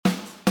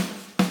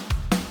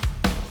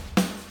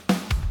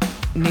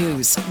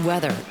News,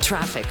 weather,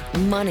 traffic,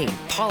 money,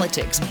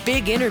 politics,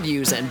 big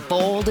interviews, and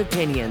bold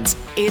opinions.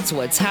 It's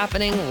what's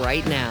happening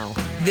right now.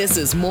 This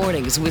is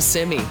Mornings with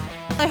Simi.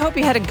 I hope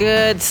you had a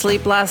good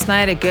sleep last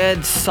night, a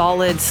good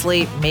solid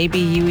sleep. Maybe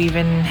you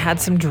even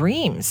had some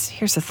dreams.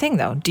 Here's the thing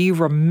though, do you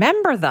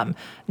remember them?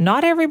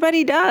 Not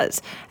everybody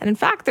does. And in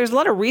fact, there's a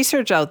lot of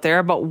research out there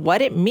about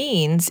what it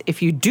means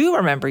if you do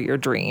remember your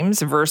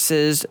dreams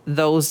versus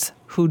those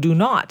who do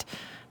not.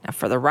 Now,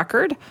 for the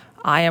record,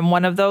 I am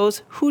one of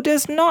those who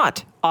does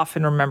not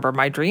often remember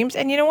my dreams.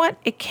 And you know what?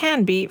 It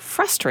can be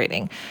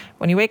frustrating.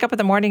 When you wake up in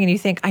the morning and you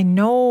think, I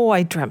know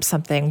I dreamt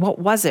something. What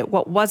was it?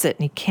 What was it?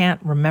 And you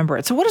can't remember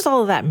it. So what does all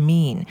of that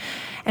mean?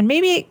 And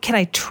maybe can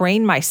I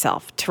train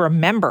myself to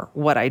remember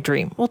what I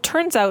dream? Well,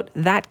 turns out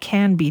that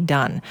can be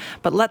done.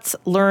 But let's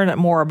learn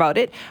more about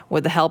it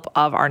with the help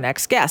of our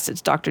next guest.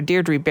 It's Dr.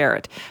 Deirdre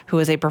Barrett, who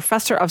is a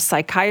professor of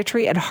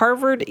psychiatry at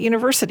Harvard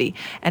University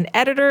and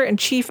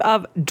editor-in-chief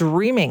of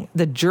Dreaming,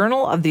 the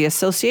Journal of the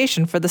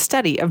Association for the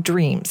Study of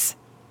Dreams.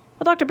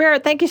 Well, Dr.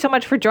 Barrett, thank you so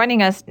much for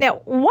joining us.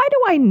 Now, why do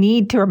I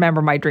need to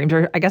remember my dreams?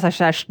 Or I guess I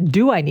should ask,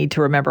 do I need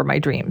to remember my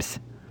dreams?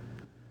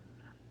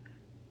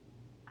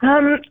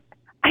 I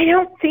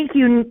don't think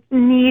you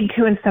need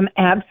to in some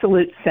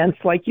absolute sense,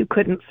 like you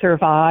couldn't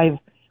survive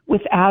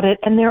without it.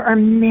 And there are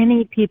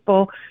many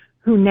people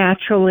who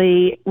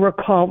naturally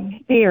recall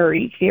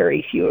very,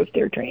 very few of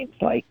their dreams,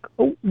 like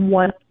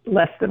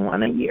less than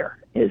one a year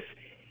is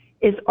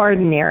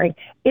ordinary.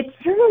 It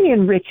certainly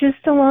enriches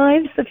the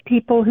lives of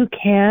people who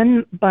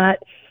can,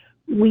 but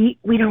we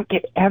don't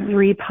get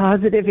every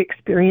positive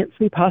experience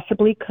we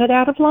possibly could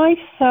out of life.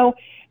 So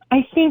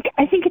I think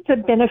it's a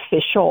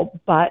beneficial,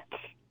 but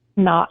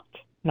not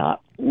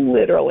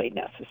literally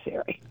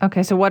necessary.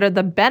 Okay, so what are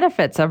the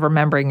benefits of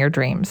remembering your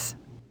dreams?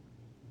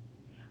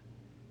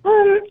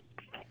 Our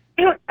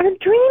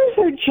dreams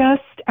are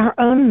just our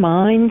own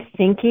mind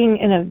thinking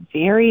in a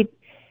very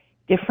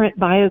different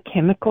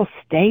biochemical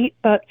state,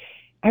 but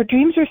our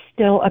dreams are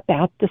still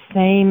about the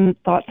same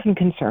thoughts and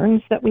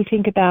concerns that we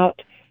think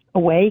about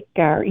awake,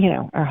 our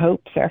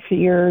hopes, our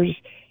fears,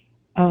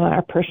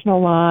 our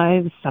personal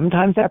lives,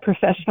 sometimes our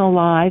professional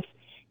lives.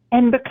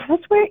 And because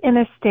we're in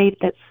a state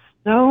that's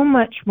so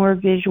much more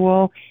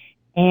visual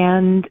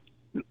and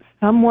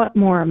somewhat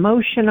more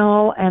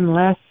emotional and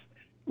less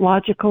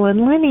logical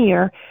and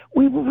linear,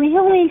 we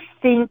really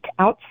think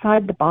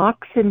outside the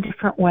box in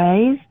different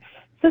ways.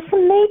 So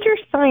some major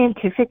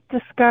scientific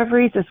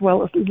discoveries, as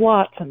well as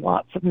lots and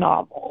lots of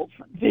novels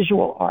and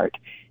visual art,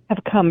 have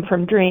come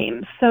from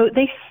dreams. So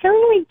they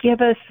certainly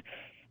give us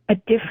a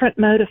different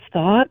mode of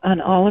thought on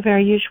all of our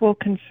usual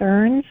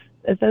concerns.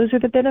 Those are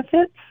the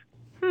benefits.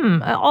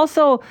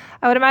 Also,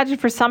 I would imagine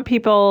for some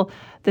people,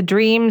 the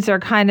dreams are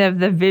kind of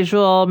the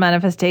visual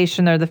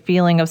manifestation or the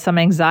feeling of some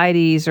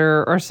anxieties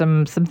or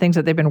some things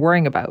that they've been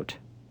worrying about.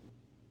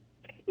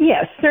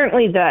 Yes,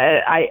 certainly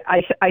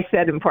I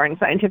said important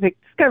scientific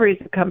discoveries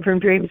have come from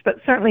dreams, but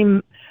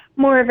certainly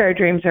more of our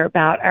dreams are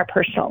about our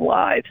personal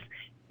lives.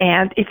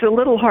 And it's a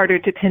little harder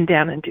to pin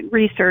down and do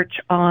research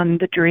on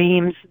the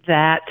dreams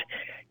that,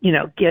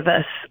 give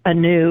us a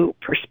new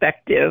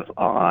perspective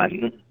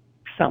on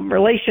some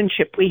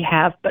relationship we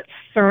have, but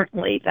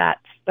certainly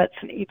that's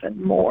an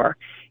even more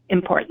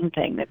important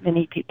thing that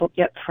many people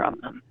get from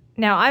them.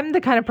 Now, I'm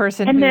the kind of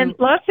person and then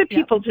lots of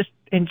people just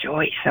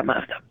enjoy some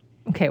of them.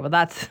 Okay, well,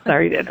 that's...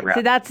 Sorry to interrupt.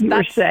 So that's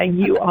saying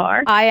you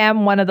are. I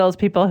am one of those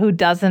people who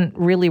doesn't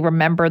really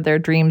remember their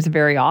dreams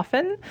very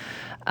often,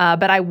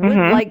 but I would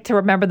like to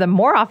remember them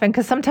more often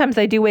because sometimes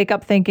I do wake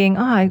up thinking,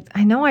 I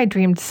know I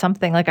dreamed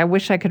something, like I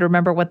wish I could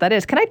remember what that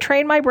is. Can I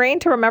train my brain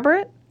to remember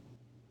it?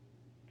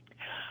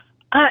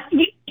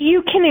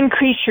 You can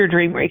increase your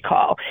dream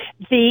recall.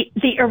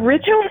 The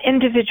original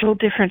individual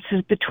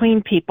differences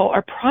between people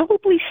are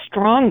probably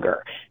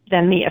stronger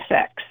than the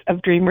effects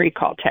of dream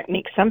recall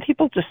techniques. Some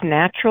people just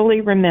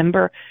naturally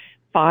remember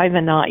 5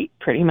 a night,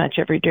 pretty much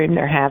every dream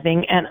they're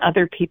having, and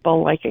other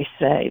people, like I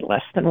say,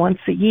 less than once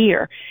a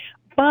year.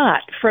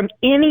 But from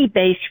any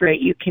base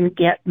rate, you can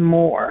get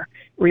more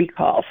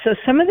recall. So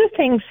some of the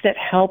things that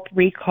help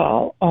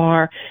recall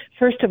are,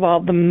 first of all,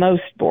 the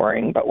most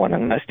boring, but one of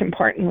the most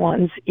important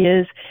ones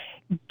is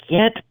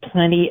get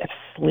plenty of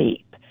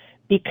sleep,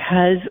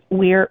 because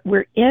we're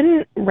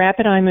in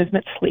rapid eye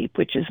movement sleep,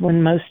 which is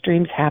when most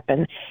dreams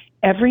happen,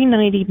 every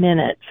 90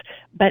 minutes,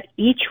 but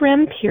each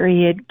REM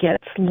period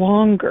gets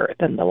longer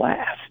than the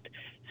last.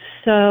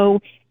 So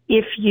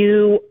if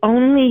you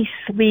only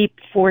sleep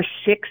for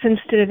 6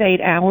 instead of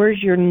 8 hours,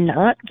 you're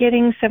not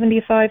getting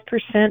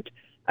 75%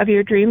 of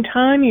your dream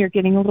time. You're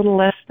getting a little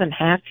less than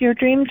half your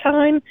dream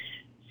time.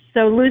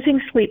 So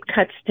losing sleep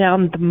cuts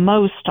down the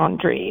most on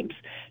dreams.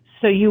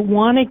 So you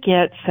want to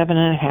get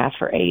 7.5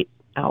 or 8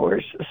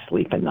 hours of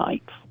sleep a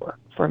night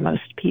for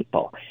most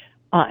people.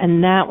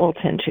 And that will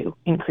tend to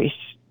increase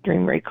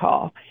dream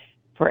recall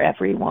for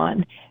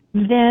everyone.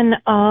 Then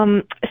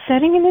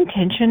setting an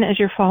intention as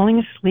you're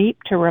falling asleep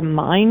to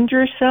remind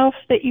yourself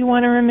that you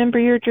want to remember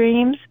your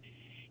dreams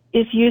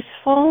is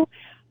useful.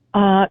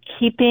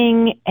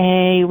 keeping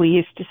we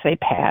used to say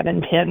pad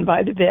and pen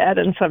by the bed,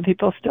 and some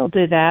people still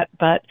do that,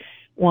 but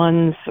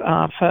one's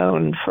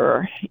phone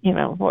for,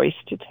 voice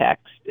to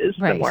text is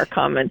the more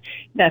common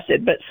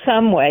method, but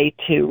some way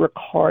to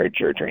record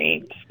your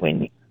dreams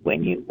when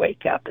you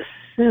wake up, as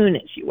soon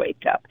as you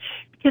wake up.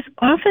 Because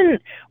often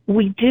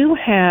we do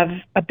have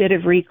a bit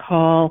of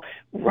recall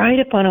right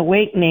upon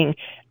awakening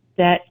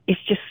that is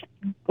just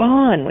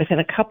gone within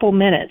a couple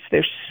minutes.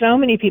 There's so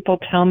many people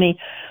tell me,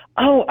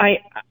 oh, I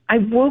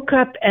woke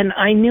up and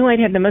I knew I'd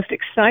had the most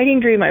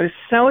exciting dream. I was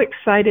so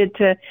excited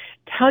to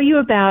tell you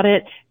about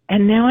it,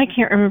 and now I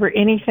can't remember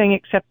anything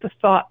except the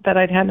thought that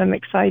I'd had an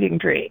exciting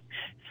dream.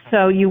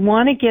 So you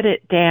want to get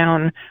it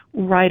down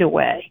right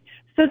away.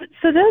 So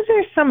those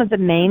are some of the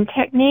main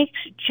techniques.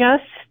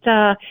 Just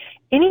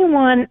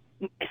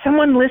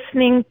someone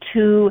listening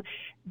to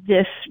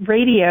this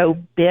radio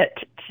bit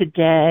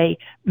today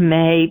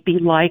may be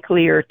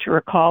likelier to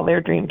recall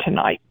their dream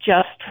tonight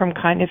just from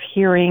kind of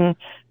hearing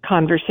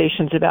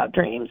conversations about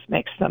dreams.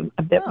 Makes them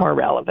a bit more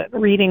relevant.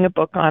 Reading a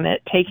book on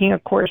it, taking a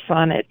course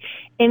on it,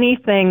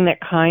 anything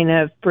that kind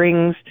of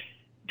brings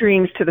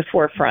dreams to the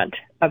forefront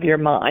of your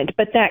mind.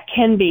 But that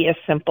can be as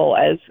simple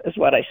as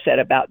what I said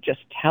about just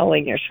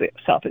telling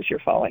yourself as you're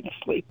falling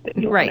asleep that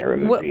you want to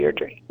remember your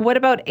dream. What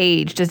about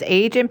age? Does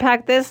age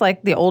impact this?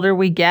 Like the older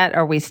we get,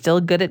 are we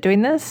still good at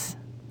doing this?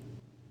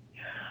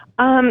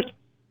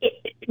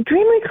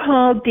 Dream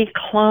recall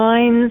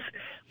declines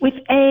with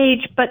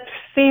age, but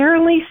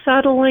fairly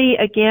subtly.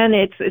 Again,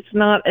 it's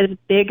not as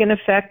big an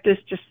effect as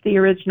just the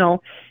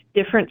original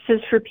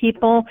differences for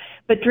people,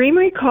 but dream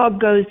recall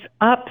goes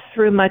up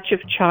through much of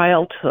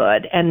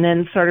childhood, and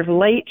then sort of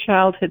late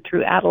childhood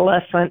through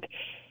adolescent,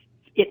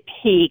 it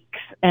peaks,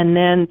 and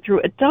then through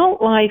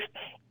adult life,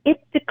 it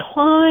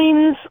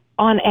declines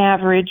on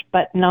average,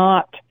 but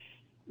not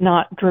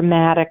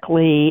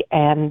dramatically,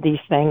 and these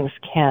things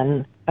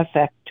can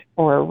affect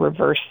or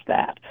reverse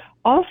that.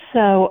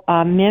 Also,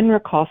 men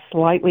recall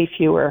slightly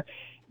fewer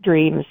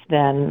dreams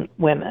than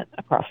women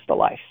across the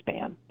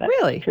lifespan. That's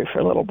really true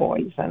for little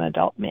boys and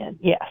adult men.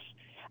 Yes.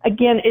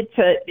 Again,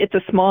 it's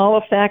a small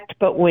effect,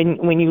 but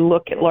when you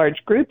look at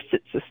large groups,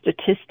 it's a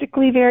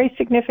statistically very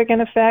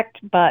significant effect.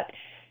 But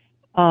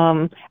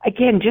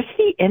again, just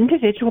the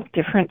individual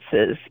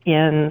differences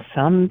in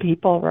some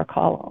people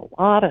recall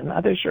a lot and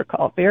others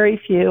recall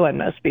very few, and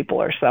most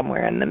people are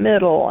somewhere in the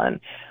middle and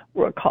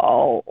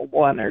recall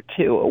 1 or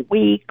 2 a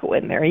week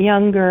when they're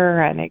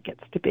younger, and it gets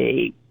to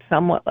be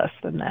somewhat less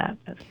than that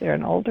as they're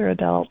an older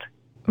adult.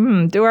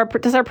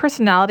 Does our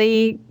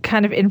personality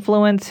kind of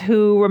influence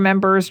who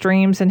remembers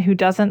dreams and who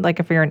doesn't? Like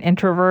if you're an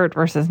introvert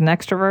versus an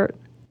extrovert?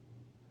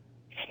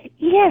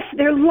 Yes,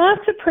 there are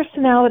lots of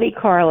personality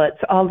correlates,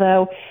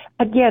 although,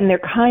 again, they're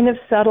kind of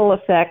subtle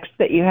effects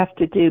that you have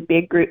to do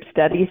big group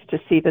studies to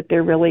see that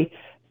they're really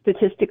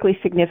statistically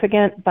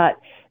significant. But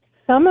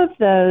some of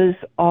those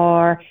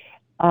are,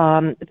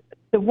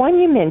 the one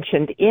you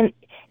mentioned,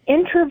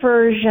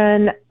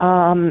 introversion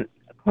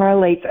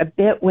correlates a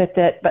bit with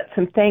it, but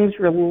some things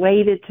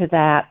related to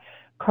that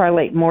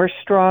correlate more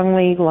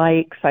strongly,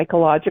 like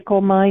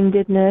psychological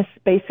mindedness.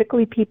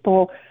 Basically,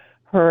 people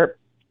who are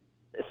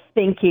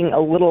thinking a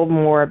little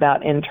more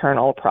about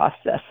internal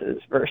processes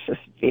versus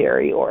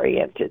very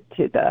oriented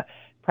to the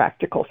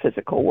practical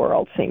physical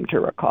world seem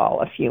to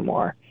recall a few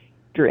more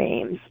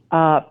dreams.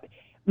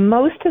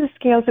 Most of the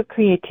scales of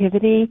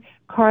creativity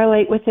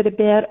correlate with it a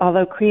bit,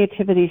 although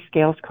creativity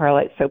scales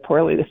correlate so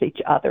poorly with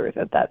each other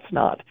that that's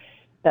not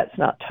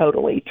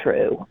totally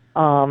true.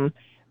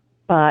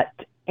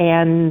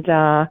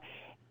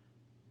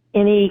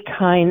 Any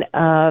kind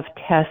of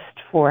test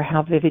for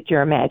how vivid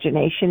your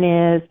imagination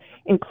is,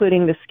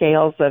 including the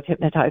scales of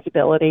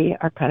hypnotizability,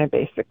 are kind of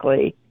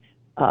basically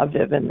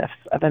vividness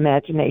of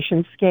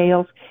imagination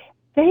scales.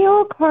 They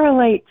all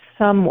correlate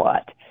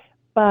somewhat.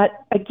 But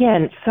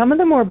again, some of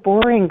the more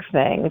boring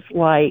things,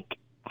 like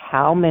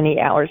how many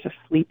hours of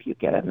sleep you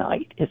get a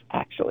night, is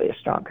actually a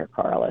stronger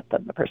correlate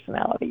than the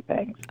personality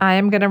things. I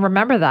am going to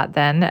remember that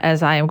then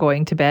as I am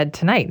going to bed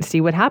tonight and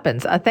see what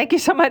happens. Thank you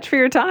so much for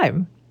your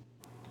time.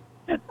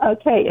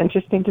 Okay,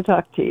 interesting to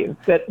talk to you.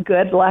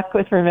 Good luck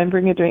with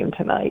remembering a dream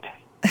tonight.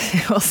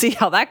 We'll see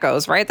how that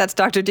goes, right? That's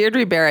Dr.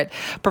 Deirdre Barrett,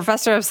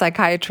 professor of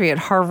psychiatry at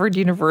Harvard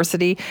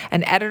University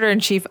and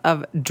editor-in-chief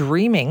of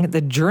Dreaming,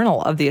 the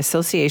Journal of the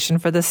Association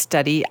for the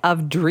Study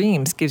of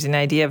Dreams. Gives you an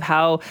idea of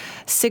how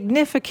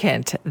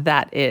significant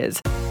that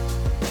is.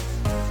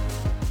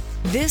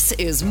 This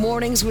is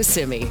Mornings with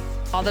Simi.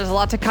 Oh, there's a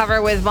lot to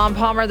cover with Vaughn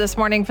Palmer this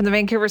morning from the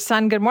Vancouver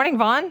Sun. Good morning,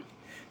 Vaughn.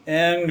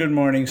 And good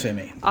morning,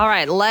 Simi. All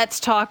right, let's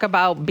talk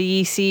about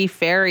BC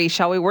Ferry,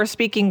 shall we? We're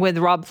speaking with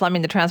Rob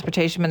Fleming, the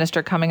Transportation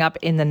Minister, coming up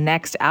in the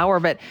next hour.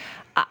 But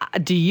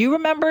do you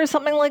remember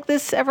something like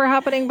this ever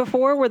happening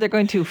before, where they're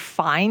going to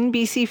fine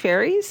BC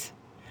ferries?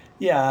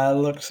 Yeah,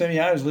 look, Simi,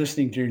 I was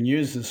listening to your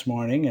news this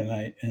morning and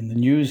the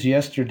news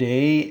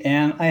yesterday,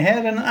 and I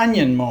had an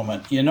onion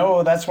moment. You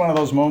know, that's one of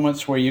those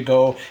moments where you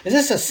go, is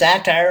this a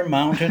satire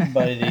mounted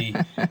by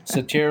the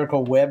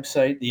satirical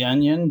website, The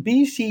Onion?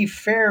 BC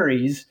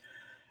Ferries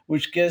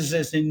which gives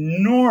this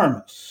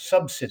enormous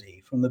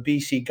subsidy from the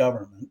BC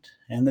government.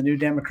 And the New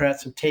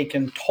Democrats have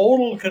taken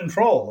total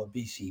control of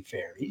BC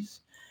Ferries.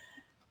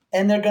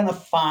 And they're going to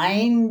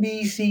fine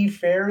BC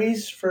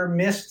Ferries for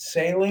missed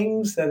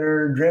sailings that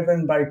are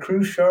driven by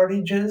crew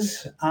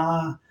shortages.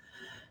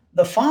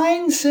 The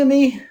fine,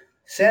 Simi,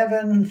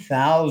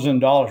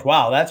 $7,000.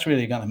 Wow, that's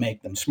really going to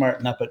make them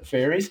smarten up at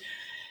ferries.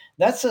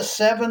 That's a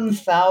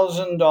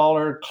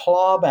 $7,000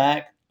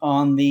 clawback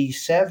on the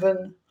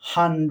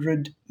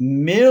 $700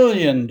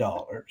 million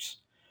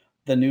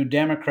the New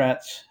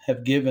Democrats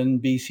have given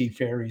BC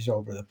Ferries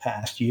over the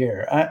past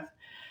year.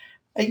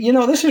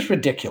 This is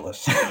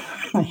ridiculous.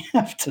 I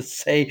have to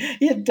say,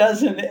 it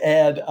doesn't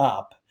add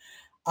up.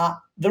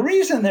 The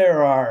reason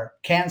there are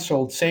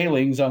canceled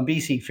sailings on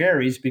BC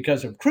Ferries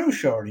because of crew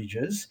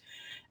shortages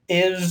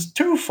is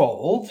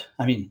twofold.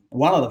 I mean,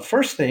 one of the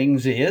first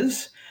things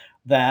is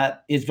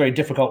that it's very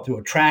difficult to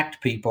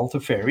attract people to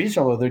ferries,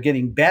 although they're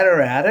getting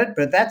better at it,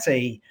 but that's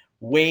a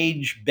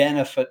wage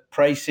benefit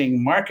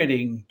pricing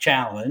marketing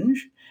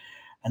challenge.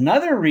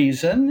 Another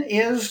reason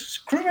is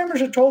crew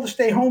members are told to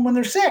stay home when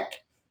they're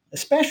sick,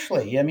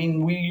 especially. I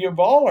mean, we've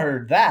all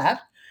heard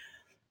that.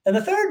 And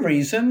the third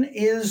reason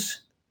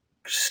is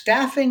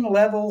staffing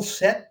levels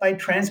set by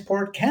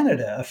Transport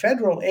Canada, a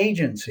federal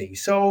agency.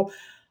 So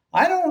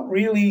I don't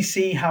really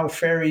see how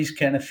ferries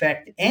can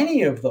affect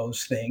any of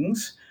those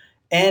things.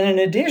 And in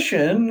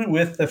addition,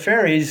 with the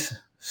ferries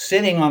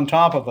sitting on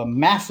top of a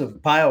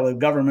massive pile of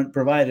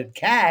government-provided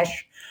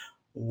cash,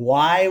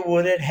 why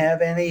would it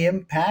have any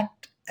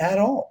impact at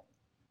all?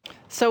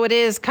 So it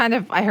is kind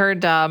of, I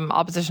heard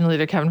opposition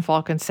leader Kevin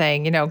Falcon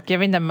saying,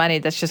 giving them money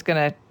that's just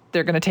they're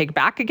going to take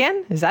back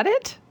again. Is that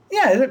it?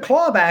 Yeah, it's a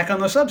clawback on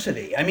the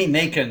subsidy. I mean,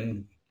 they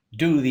can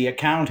do the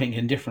accounting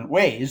in different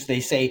ways. They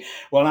say,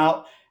 well,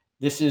 now,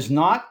 this is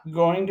not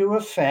going to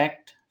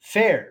affect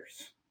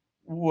fares.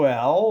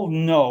 Well,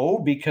 no,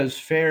 because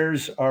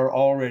fares are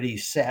already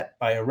set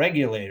by a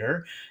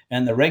regulator,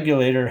 and the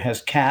regulator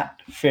has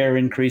capped fare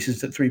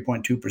increases at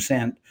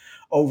 3.2%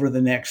 over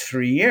the next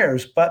 3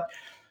 years. But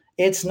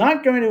it's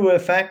not going to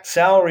affect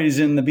salaries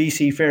in the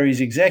BC Ferries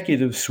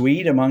executive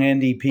suite among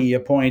NDP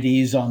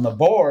appointees on the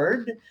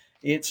board.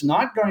 It's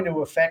not going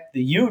to affect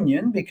the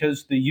union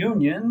because the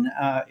union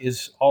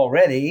is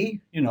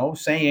already,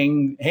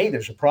 saying, hey,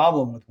 there's a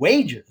problem with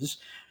wages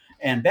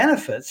and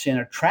benefits in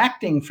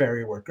attracting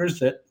ferry workers,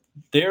 that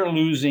they're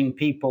losing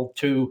people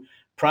to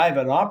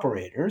private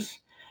operators.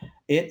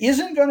 It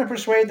isn't going to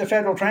persuade the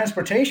Federal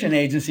Transportation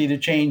Agency to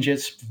change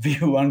its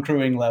view on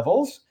crewing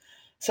levels.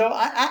 So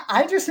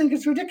I just think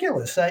it's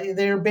ridiculous.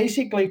 They're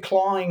basically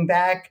clawing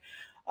back,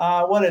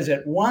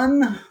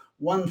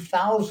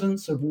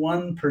 1/1000th of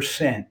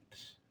 1%.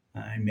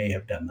 I may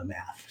have done the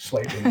math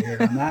slightly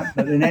weird on that,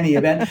 but in any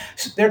event,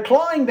 they're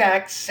clawing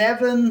back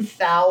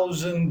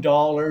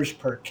 $7,000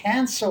 per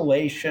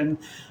cancellation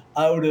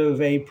out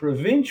of a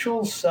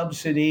provincial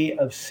subsidy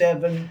of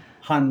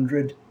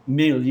 $700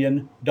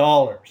 million.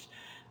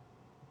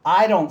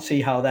 I don't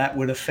see how that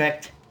would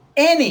affect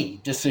any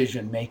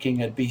decision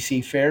making at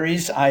BC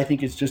Ferries. I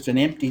think it's just an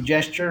empty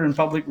gesture in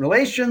public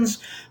relations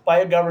by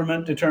a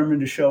government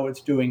determined to show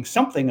it's doing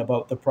something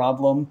about the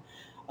problem.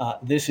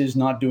 This is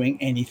not doing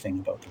anything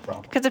about the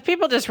problem. Because if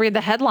people just read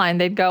the headline,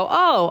 they'd go,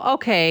 oh,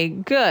 okay,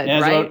 good, yeah,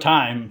 it's right? about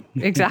time.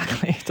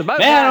 Exactly. It's about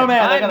man, time. Oh,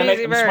 man, they're going to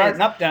make them Ferries.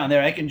 smarten up down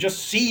there. I can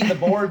just see the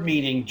board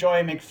meeting.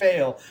 Joy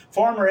McPhail,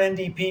 former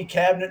NDP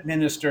cabinet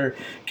minister,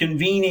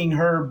 convening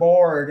her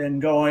board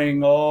and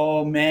going,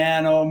 oh,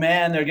 man,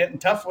 they're getting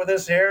tough with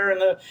us here in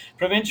the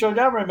provincial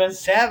government.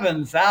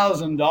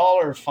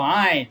 $7,000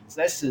 fines.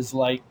 This is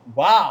like,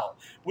 wow.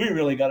 We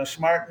really got to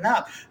smarten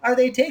up. Are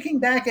they taking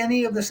back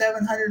any of the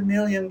 $700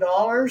 million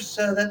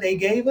that they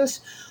gave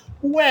us?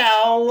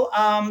 Well,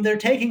 they're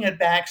taking it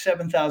back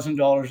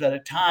 $7,000 at a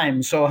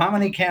time. So how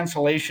many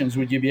cancellations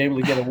would you be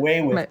able to get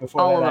away with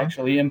before that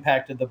actually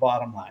impacted the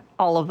bottom line?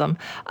 All of them.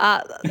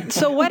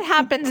 So what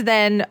happens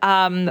then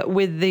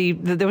with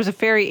there was a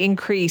ferry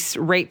increase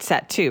rate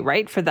set too,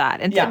 right, for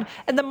that? And, yeah.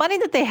 and the money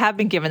that they have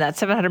been given, that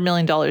 $700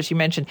 million you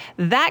mentioned,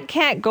 that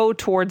can't go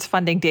towards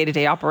funding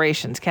day-to-day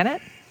operations, can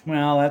it?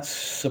 Well, that's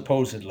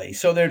supposedly.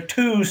 So there are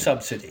two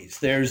subsidies.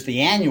 There's the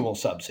annual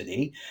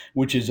subsidy,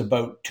 which is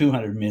about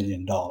 $200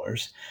 million.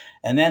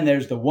 And then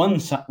there's the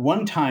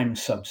one-time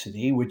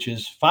subsidy, which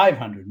is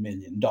 $500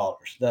 million.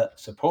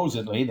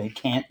 Supposedly, they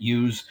can't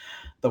use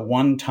the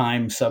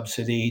one-time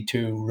subsidy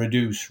to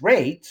reduce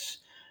rates.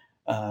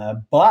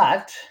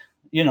 But,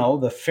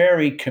 the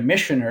ferry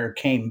commissioner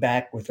came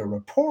back with a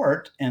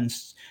report, and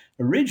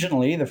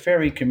originally the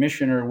ferry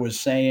commissioner was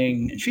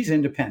saying, she's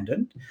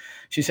independent,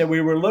 she said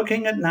we were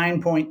looking at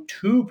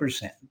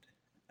 9.2%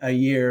 a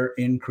year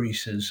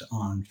increases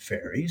on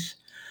ferries.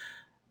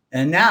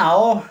 And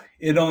now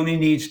it only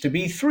needs to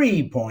be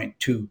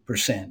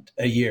 3.2%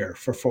 a year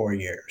for 4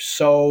 years.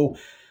 So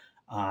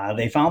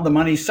they found the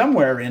money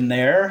somewhere in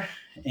there.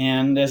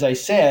 And as I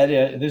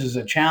said, this is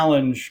a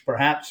challenge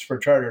perhaps for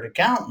chartered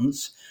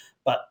accountants,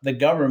 But the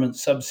government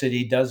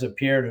subsidy does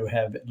appear to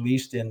have, at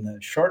least in the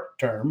short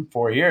term,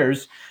 4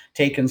 years,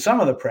 taken some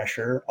of the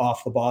pressure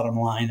off the bottom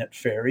line at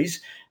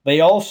ferries.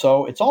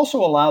 It's also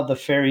allowed the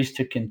ferries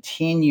to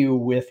continue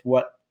with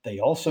what they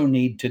also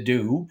need to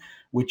do,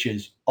 which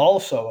is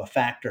also a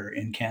factor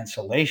in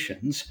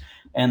cancellations,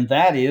 and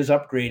that is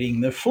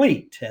upgrading the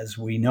fleet. As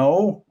we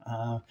know,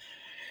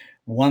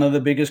 one of the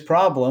biggest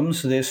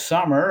problems this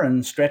summer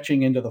and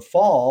stretching into the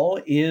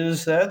fall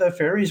is that the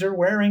ferries are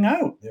wearing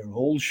out. They're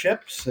old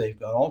ships, they've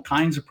got all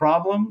kinds of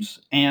problems,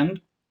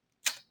 and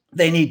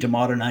they need to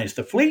modernize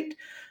the fleet.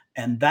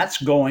 And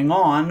that's going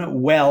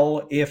on.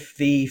 Well, if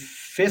the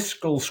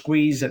fiscal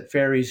squeeze at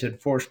ferries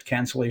had forced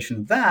cancellation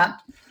of that,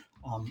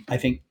 I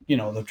think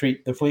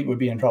the fleet would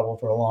be in trouble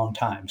for a long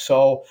time.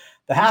 So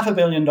the $500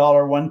 million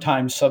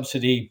one-time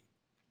subsidy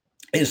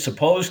is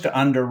supposed to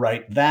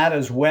underwrite that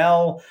as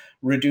well,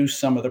 reduce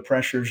some of the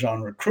pressures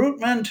on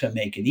recruitment to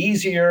make it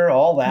easier,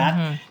 all that.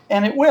 Mm-hmm.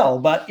 And it will.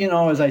 But,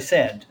 as I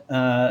said,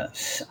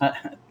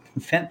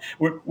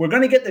 we're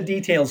going to get the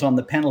details on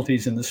the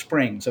penalties in the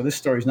spring. So this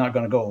story's not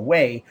going to go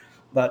away.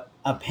 But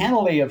a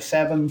penalty of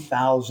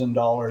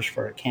 $7,000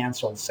 for a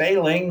canceled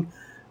sailing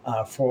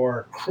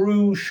for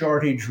crew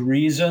shortage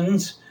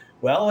reasons.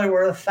 Well, there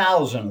were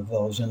 1,000 of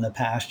those in the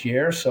past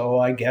year. So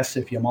I guess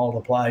if you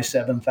multiply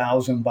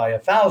 7,000 by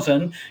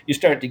 1,000, you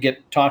start to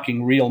get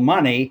talking real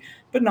money,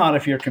 but not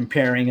if you're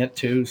comparing it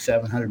to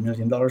 $700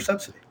 million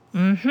subsidy.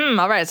 Mm-hmm.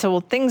 All right.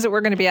 So things that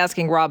we're going to be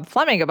asking Rob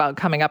Fleming about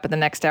coming up in the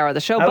next hour of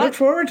the show. I look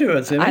forward to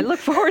it, Simi. I look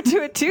forward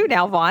to it too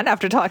now, Vaughn,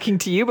 after talking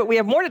to you. But we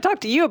have more to talk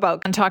to you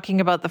about. I'm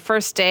talking about the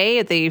first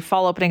day, the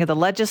fall opening of the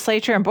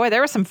legislature. And boy,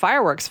 there were some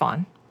fireworks,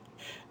 Vaughn.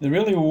 There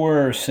really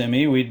were,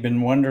 Simi. We'd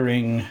been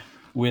wondering,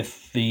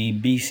 with the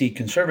BC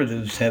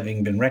Conservatives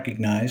having been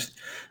recognized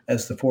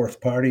as the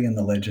fourth party in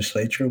the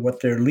legislature,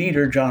 what their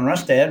leader, John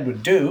Rustad,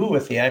 would do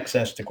with the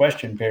access to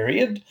question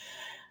period.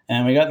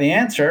 And we got the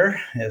answer.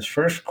 His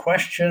first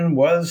question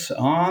was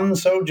on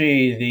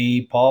SOGI,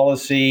 the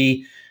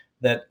policy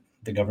that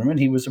the government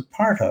he was a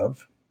part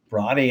of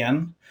brought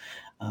in,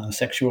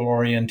 sexual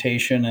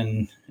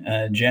orientation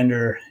and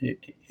gender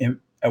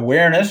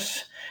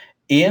awareness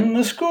in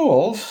the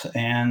schools.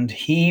 And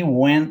he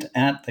went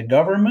at the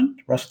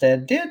government,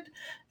 Rustad did,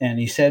 and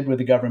he said, would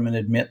the government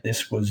admit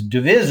this was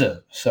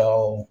divisive?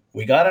 So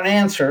we got an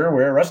answer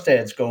where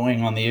Rustad's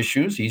going on the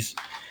issues. He's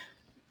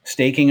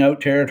staking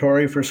out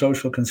territory for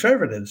social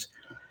conservatives.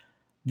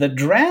 The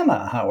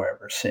drama,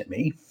 however,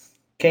 Simi,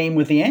 came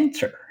with the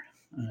answer.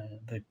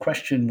 The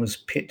question was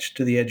pitched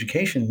to the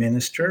education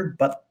minister,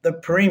 but the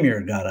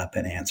premier got up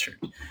and answered.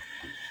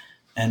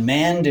 And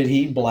man, did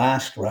he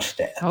blast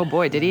Rustad. Oh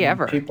boy, did he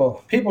ever.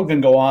 People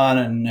can go on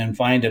and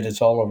find it.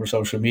 It's all over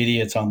social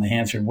media. It's on the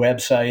Hansard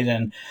website.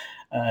 And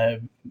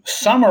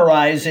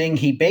summarizing,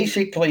 he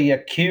basically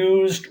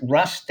accused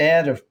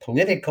Rustad of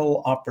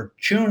political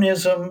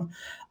opportunism,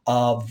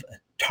 of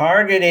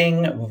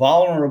targeting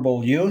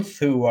vulnerable youth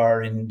who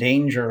are in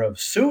danger of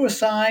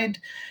suicide,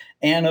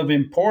 and of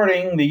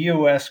importing the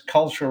U.S.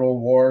 cultural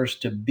wars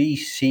to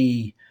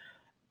BC.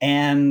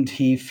 And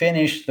he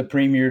finished, the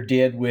premier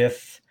did,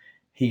 with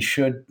he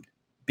should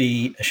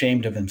be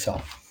ashamed of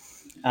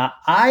himself.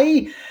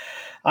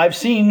 I've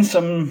seen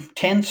some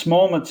tense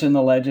moments in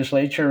the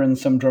legislature and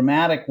some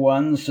dramatic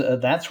ones.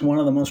 That's one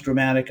of the most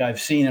dramatic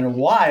I've seen in a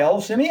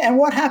while, Simi. And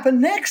what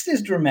happened next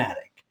is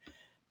dramatic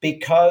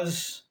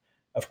because,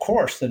 of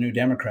course, the New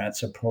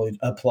Democrats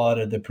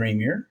applauded the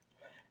premier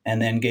and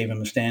then gave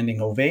him a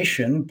standing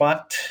ovation.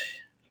 But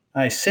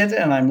I sit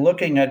and I'm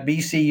looking at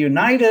BC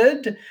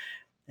United,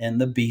 and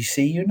the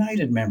BC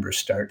United members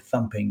start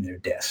thumping their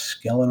desks.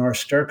 Eleanor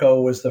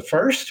Sturko was the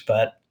first,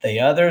 but the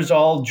others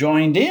all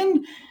joined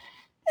in.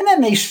 And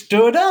then they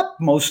stood up,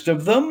 most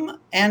of them,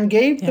 and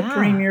gave the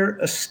premier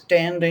a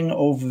standing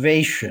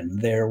ovation.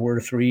 There were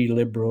 3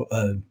 Liberal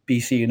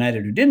BC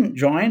United who didn't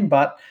join,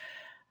 but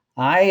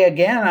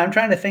I'm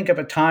trying to think of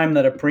a time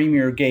that a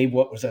premier gave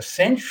what was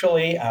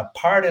essentially a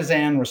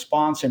partisan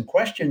response in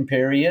question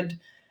period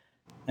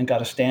and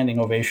got a standing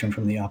ovation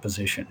from the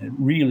opposition. It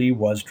really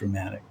was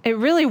dramatic. It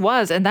really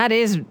was. And that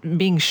is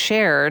being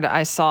shared.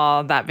 I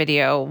saw that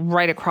video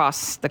right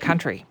across the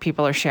country.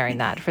 People are sharing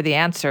that for the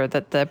answer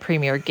that the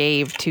premier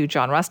gave to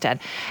John Rustad.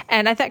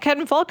 And I thought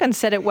Kevin Falcon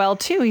said it well,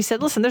 too. He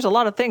said, listen, there's a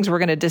lot of things we're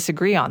going to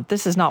disagree on.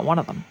 This is not one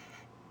of them.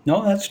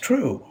 No, that's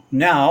true.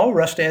 Now,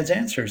 Rustad's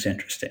answer is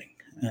interesting.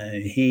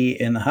 He,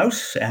 in the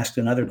House, asked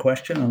another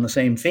question on the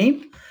same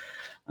theme.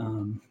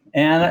 We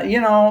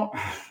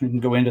can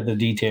go into the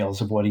details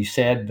of what he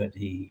said, but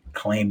he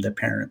claimed that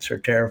parents are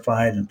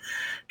terrified and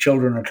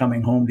children are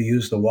coming home to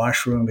use the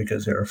washroom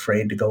because they're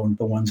afraid to go into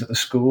the ones at the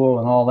school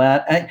and all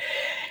that.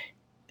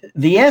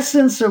 The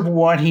essence of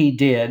what he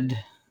did,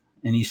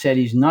 and he said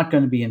he's not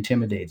going to be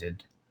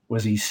intimidated,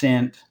 was he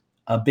sent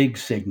a big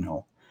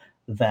signal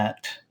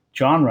that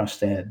John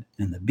Rustad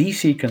and the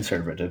BC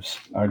Conservatives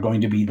are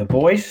going to be the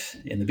voice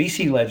in the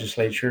BC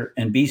legislature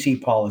and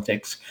BC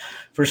politics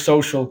for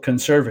social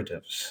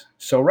conservatives.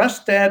 So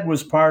Rustad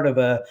was part of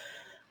a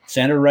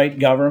center-right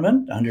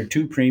government under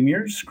two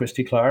premiers,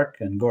 Christy Clark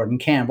and Gordon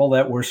Campbell,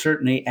 that were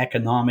certainly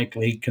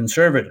economically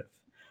conservative.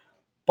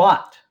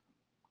 But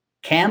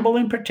Campbell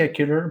in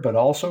particular, but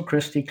also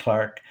Christy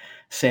Clark,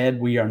 said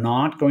we are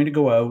not going to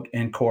go out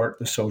and court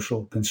the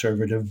social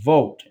conservative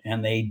vote.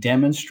 And they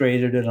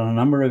demonstrated it on a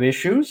number of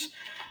issues.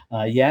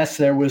 Yes,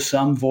 there was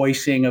some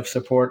voicing of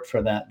support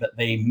for that, but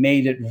they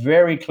made it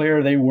very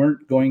clear they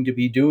weren't going to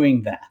be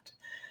doing that.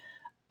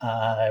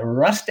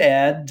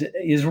 Rustad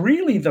is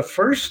really the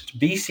first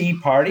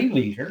BC party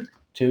leader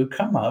to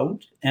come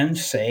out and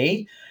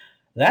say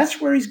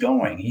that's where he's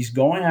going. He's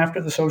going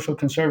after the social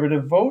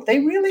conservative vote. They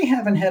really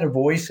haven't had a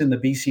voice in the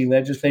BC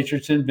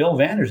legislature since Bill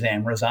Vander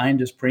Zalm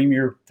resigned as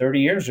premier 30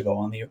 years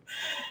ago.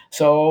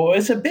 So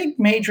it's a big,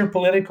 major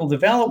political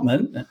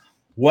development.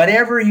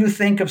 Whatever you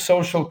think of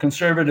social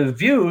conservative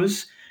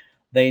views,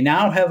 they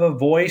now have a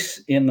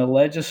voice in the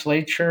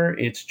legislature.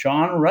 It's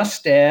John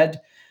Rustad,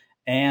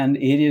 and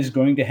it is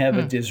going to have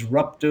a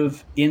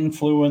disruptive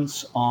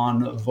influence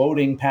on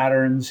voting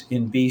patterns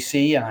in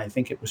BC. And I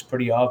think it was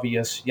pretty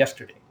obvious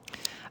yesterday.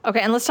 Okay,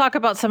 and let's talk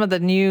about some of the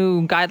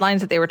new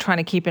guidelines that they were trying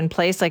to keep in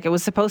place. Like it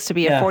was supposed to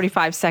be a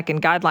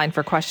 45-second guideline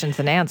for questions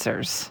and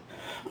answers.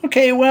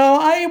 Okay, well,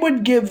 I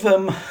would give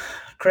them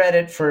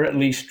credit for at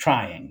least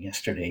trying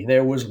yesterday.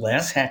 There was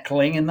less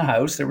heckling in the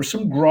House. There were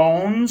some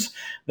groans.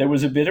 There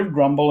was a bit of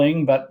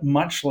grumbling, but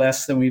much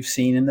less than we've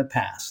seen in the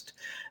past.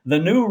 The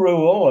new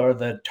rule or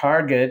the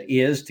target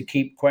is to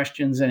keep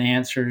questions and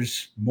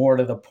answers more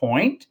to the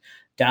point,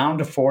 down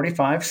to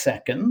 45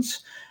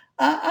 seconds.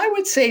 I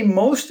would say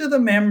most of the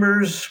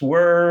members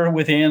were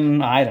within,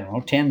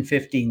 10,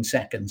 15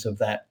 seconds of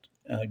that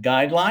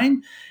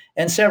guideline.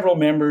 And several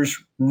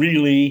members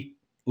really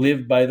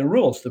lived by the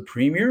rules. The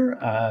premier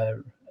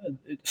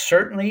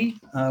certainly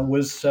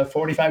was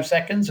 45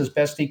 seconds as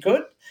best he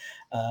could.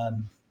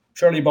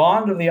 Shirley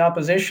Bond of the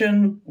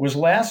opposition was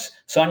less.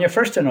 Sonia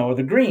Furstenau of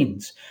the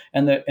Greens.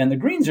 And the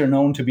Greens are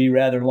known to be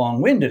rather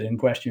long-winded in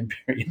question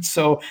periods.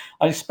 So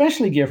I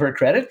especially give her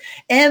credit.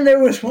 And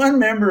there was one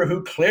member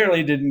who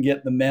clearly didn't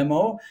get the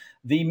memo.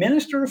 The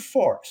Minister of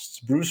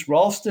Forests, Bruce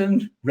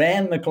Ralston,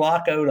 ran the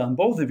clock out on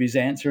both of his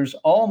answers,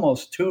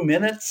 almost 2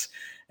 minutes.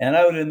 And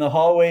out in the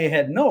hallway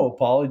had no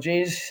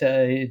apologies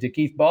to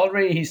Keith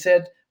Baldry. He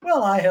said,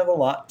 well, I have a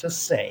lot to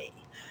say.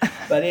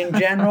 But in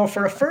general,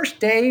 for a first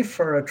day,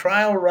 for a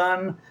trial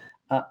run,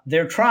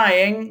 they're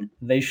trying.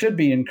 They should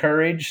be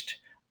encouraged.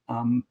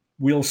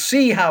 We'll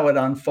see how it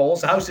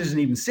unfolds. The House isn't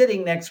even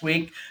sitting next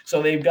week,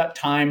 so they've got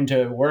time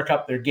to work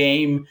up their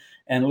game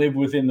and live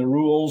within the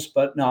rules.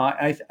 But no,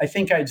 I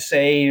think I'd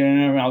say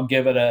I'll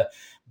give it a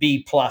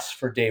B+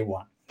 for day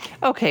one.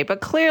 Okay,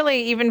 but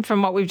clearly, even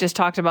from what we've just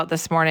talked about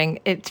this morning,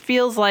 it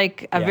feels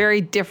like a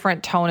very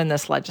different tone in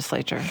this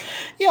legislature.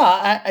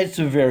 Yeah, it's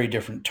a very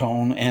different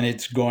tone, and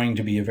it's going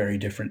to be a very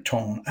different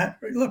tone.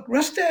 Look,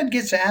 Rustad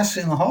gets asked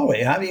in the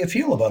hallway, how do you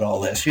feel about all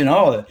this? You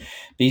know, the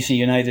BC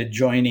United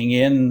joining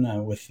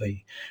in with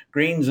the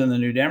Greens and the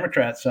New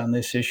Democrats on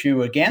this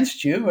issue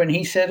against you. And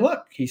he said,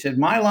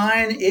 my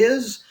line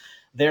is,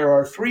 there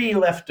are 3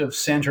 left of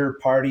center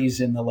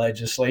parties in the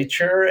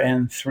legislature,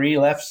 and 3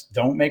 lefts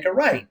don't make a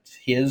right.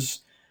 He's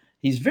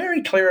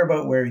very clear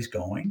about where he's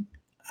going.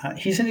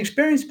 He's an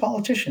experienced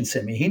politician,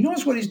 Simi. He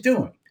knows what he's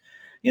doing.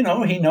 You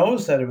know, he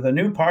knows that with a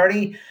new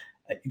party,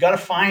 you got to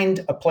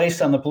find a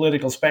place on the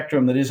political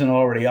spectrum that isn't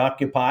already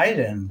occupied,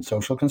 and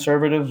social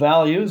conservative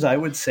values, I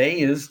would say,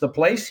 is the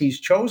place he's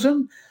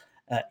chosen.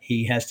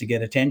 He has to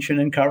get attention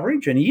and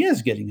coverage, and he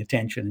is getting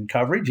attention and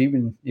coverage,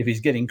 even if he's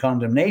getting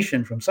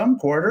condemnation from some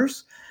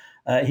quarters.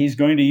 He's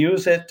going to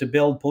use it to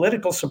build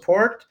political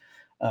support,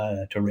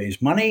 to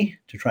raise money,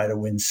 to try to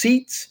win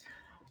seats.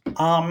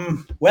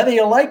 Whether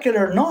you like it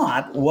or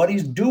not, what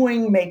he's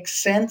doing makes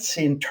sense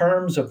in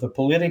terms of the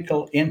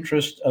political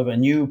interest of a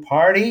new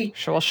party.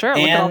 Sure. Look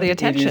at all the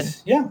attention.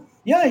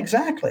 Yeah,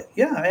 exactly.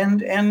 Yeah,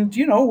 and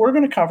you know, we're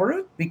going to cover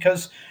it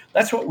because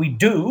that's what we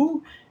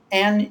do.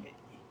 And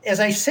as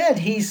I said,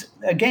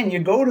 you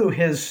go to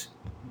his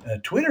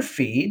Twitter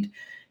feed,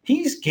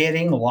 he's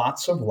getting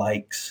lots of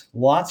likes,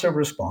 lots of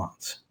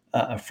response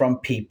from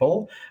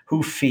people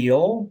who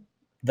feel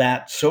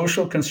that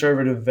social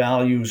conservative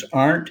values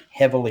aren't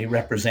heavily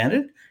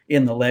represented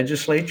in the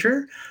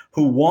legislature,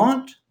 who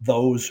want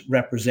those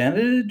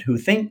represented, who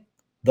think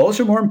those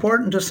are more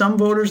important to some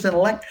voters than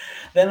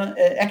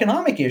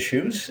economic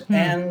issues.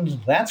 And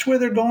that's where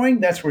they're going.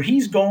 That's where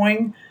he's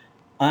going.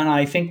 And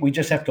I think we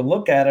just have to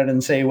look at it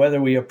and say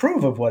whether we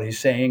approve of what he's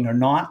saying or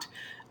not.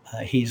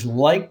 He's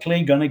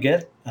likely going to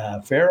get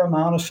a fair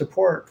amount of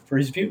support for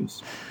his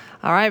views.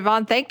 All right,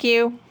 Vaughn, thank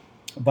you.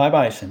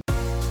 Bye-bye, Cindy.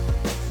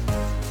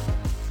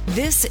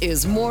 This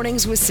is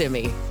Mornings with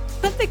Simi.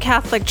 Could the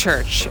Catholic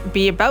Church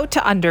be about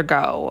to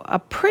undergo a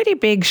pretty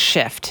big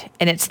shift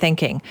in its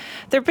thinking?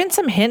 There have been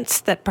some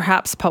hints that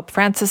perhaps Pope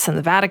Francis and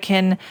the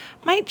Vatican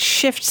might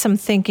shift some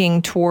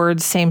thinking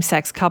towards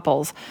same-sex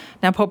couples.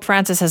 Now, Pope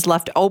Francis has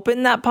left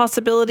open that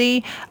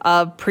possibility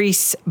of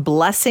priests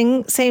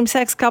blessing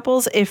same-sex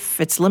couples if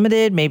it's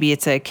limited. Maybe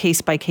it's a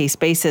case-by-case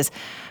basis.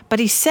 But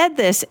he said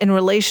this in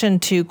relation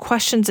to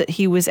questions that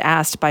he was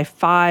asked by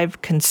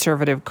 5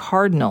 conservative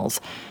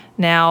cardinals.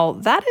 Now,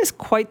 that is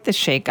quite the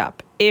shakeup,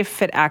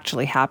 if it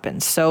actually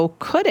happens. So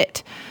could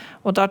it?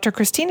 Well, Dr.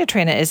 Christina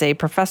Traina is a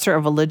professor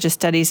of religious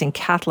studies and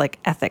Catholic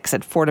ethics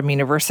at Fordham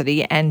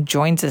University and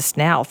joins us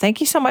now. Thank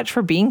you so much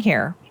for being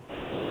here.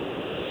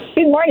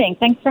 Good morning.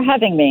 Thanks for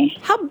having me.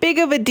 How big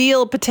of a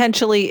deal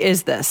potentially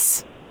is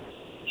this?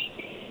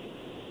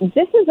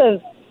 This is a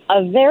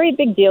very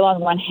big deal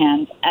on one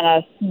hand and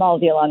a small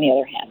deal on the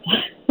other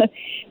hand.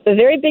 The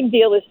very big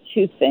deal is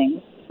 2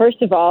 things.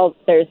 First of all,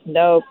 there's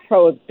no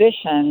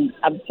prohibition,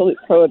 absolute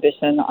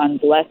prohibition on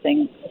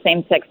blessing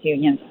same-sex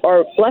unions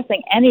or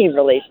blessing any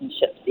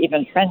relationships,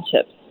 even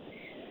friendships.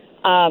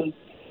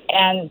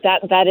 And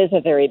that is a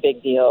very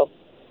big deal.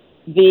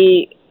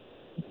 The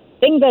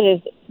thing that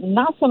is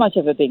not so much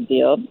of a big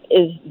deal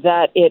is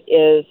that it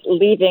is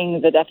leaving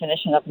the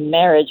definition of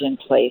marriage in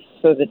place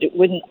so that it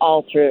wouldn't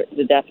alter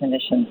the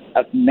definition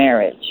of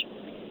marriage.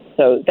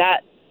 So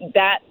that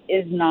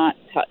is not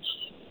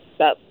touched.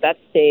 That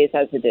stays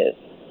as it is.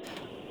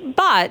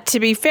 But to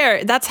be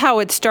fair, that's how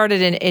it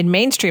started in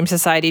mainstream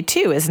society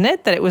too, isn't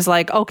it? That it was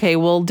like, okay,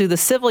 we'll do the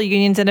civil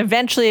unions, and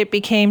eventually it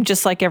became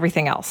just like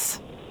everything else.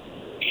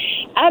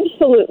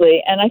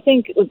 Absolutely. And I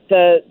think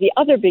the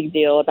other big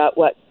deal about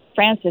what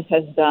Francis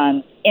has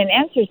done in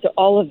answers to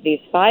all of these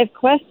 5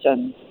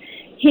 questions,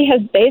 he has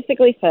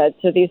basically said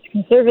to these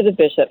conservative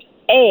bishops,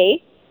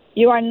 A,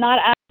 you are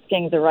not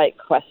asking the right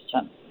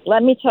question.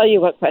 Let me tell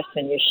you what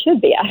question you should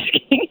be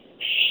asking.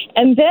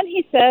 And then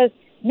he says,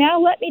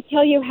 now let me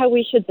tell you how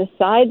we should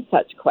decide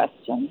such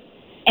questions.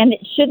 And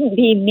it shouldn't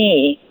be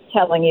me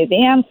telling you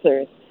the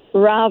answers.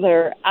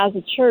 Rather, as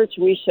a church,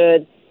 we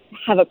should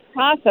have a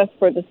process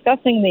for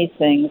discussing these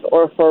things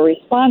or for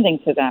responding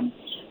to them.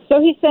 So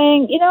he's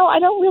saying, I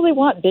don't really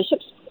want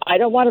bishops. I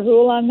don't want to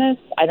rule on this.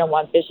 I don't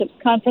want bishops'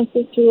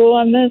 conferences to rule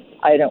on this.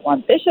 I don't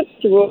want bishops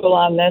to rule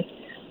on this.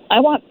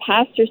 I want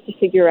pastors to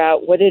figure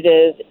out what it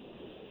is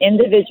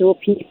individual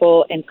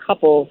people and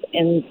couples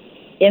in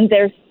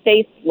their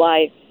faith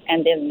life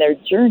and in their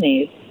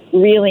journeys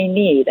really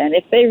need. And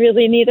if they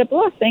really need a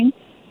blessing,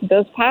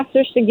 those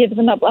pastors should give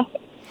them a blessing.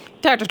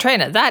 Dr.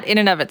 Traina, that in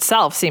and of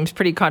itself seems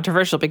pretty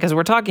controversial because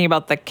we're talking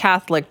about the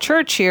Catholic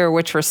Church here,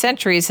 which for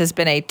centuries has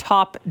been a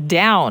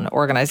top-down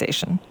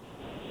organization.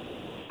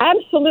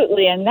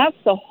 Absolutely, and that's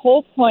the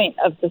whole point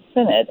of the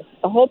Synod.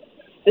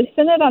 The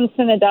Synod on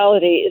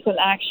Synodality isn't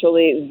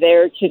actually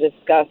there to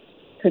discuss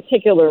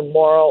particular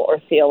moral or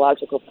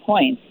theological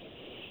points.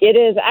 It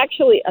is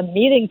actually a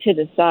meeting to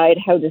decide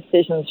how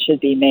decisions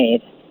should be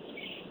made.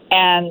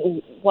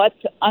 And what's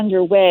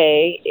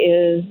underway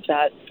is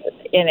that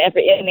in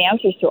the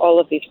answers to all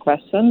of these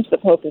questions, the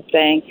Pope is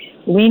saying,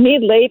 we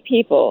need lay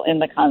people in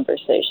the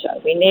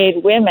conversation. We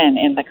need women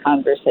in the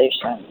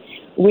conversation.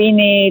 We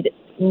need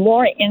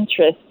more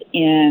interest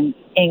in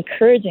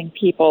encouraging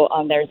people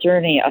on their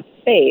journey of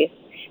faith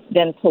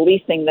than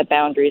policing the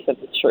boundaries of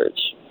the church.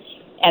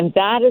 And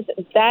that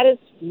is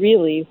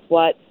really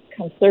what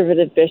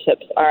conservative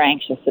bishops are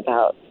anxious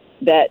about,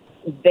 that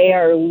they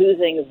are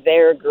losing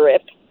their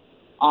grip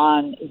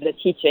on the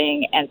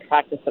teaching and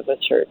practice of the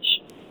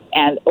church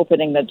and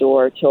opening the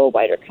door to a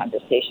wider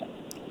conversation.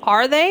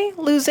 Are they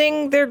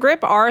losing their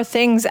grip? Are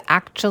things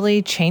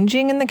actually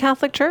changing in the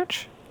Catholic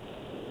Church?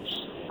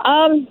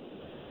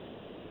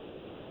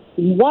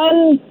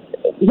 One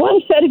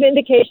set of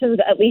indications,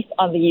 at least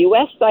on the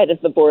U.S. side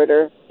of the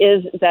border,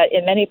 is that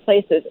in many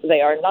places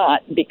they are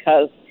not,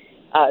 because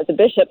the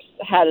bishops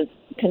had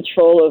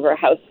control over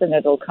how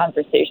synodal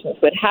conversations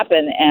would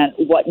happen and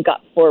what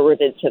got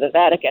forwarded to the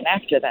Vatican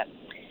after them.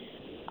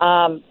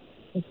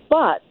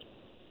 But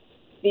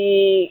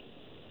the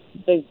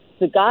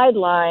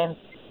guidelines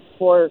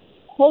for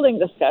holding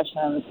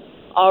discussions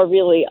are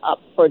really up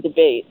for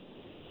debate.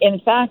 In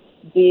fact,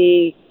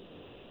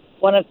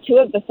 one of two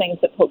of the things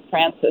that Pope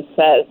Francis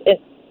says,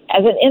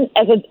 as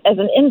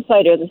an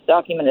insider, this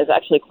document is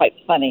actually quite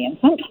funny in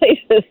some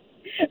places,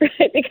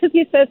 right? Because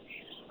he says,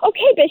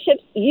 okay,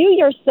 bishops, you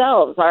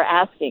yourselves are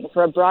asking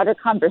for a broader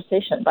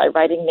conversation by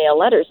writing me a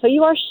letter. So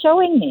you are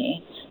showing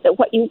me that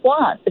what you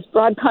want is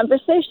broad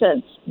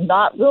conversation,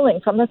 not ruling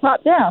from the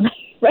top down,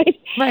 right?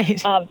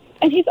 Right.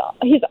 And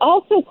he's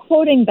also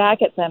quoting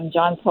back at them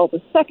John Paul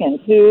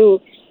II, who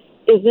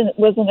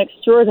was an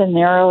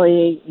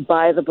extraordinarily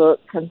by-the-book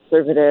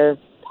conservative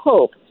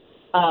pope,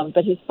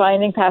 but he's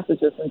finding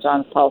passages in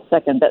John Paul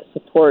II that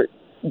support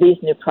these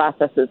new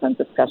processes and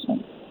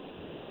discussions.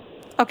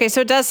 Okay,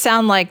 so it does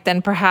sound like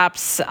then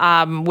perhaps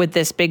with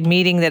this big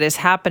meeting that is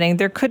happening,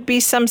 there could be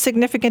some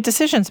significant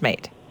decisions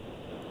made.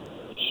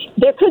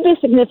 There could be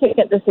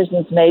significant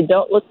decisions made.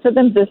 Don't look for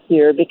them this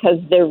year because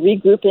they're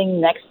regrouping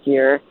next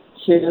year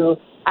to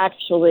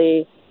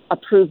actually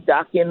approve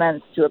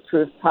documents, to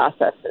approve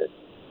processes.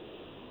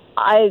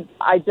 I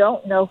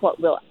don't know what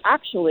will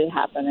actually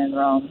happen in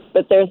Rome,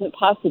 but there's a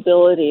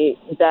possibility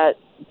that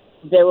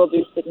there will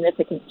be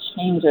significant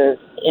changes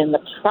in the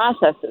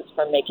processes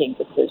for making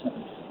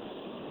decisions.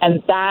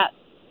 And that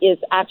is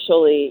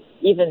actually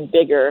even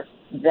bigger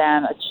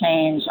than a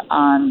change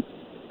on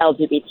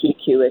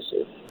LGBTQ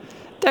issues.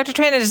 Dr.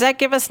 Traina, does that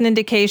give us an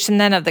indication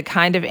then of the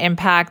kind of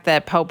impact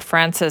that Pope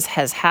Francis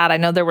has had? I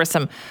know there were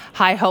some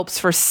high hopes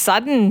for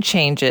sudden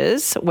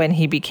changes when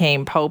he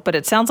became Pope, but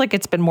it sounds like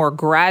it's been more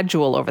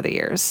gradual over the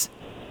years.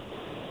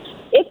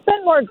 It's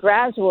been more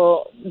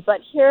gradual,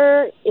 but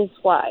here is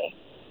why.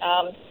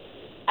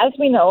 As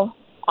we know,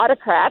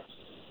 autocrats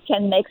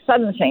can make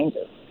sudden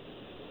changes.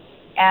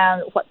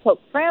 And what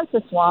Pope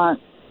Francis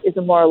wants is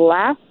a more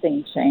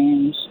lasting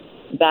change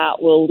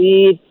that will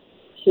lead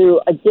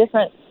to a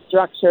different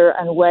structure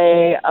and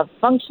way of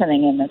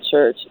functioning in the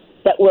church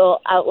that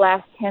will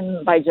outlast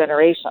him by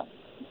generations.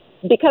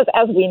 Because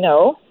as we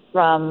know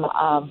from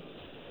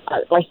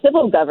our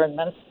civil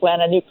governments, when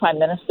a new prime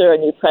minister or a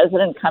new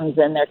president comes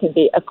in, there can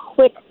be a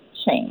quick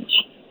change,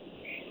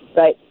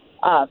 right?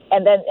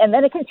 And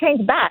then it can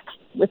change back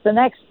with the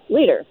next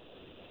leader.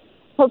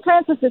 Pope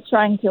Francis is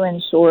trying to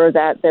ensure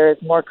that there is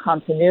more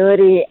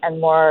continuity and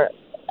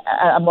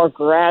a more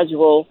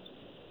gradual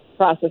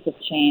process of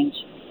change.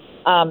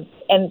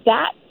 And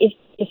that,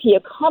 if he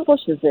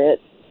accomplishes it,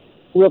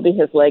 will be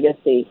his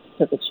legacy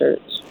to the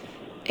church.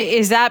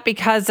 Is that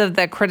because of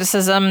the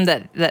criticism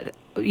that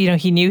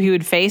he knew he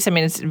would face? I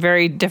mean, it's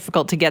very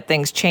difficult to get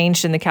things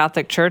changed in the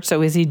Catholic Church.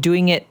 So is he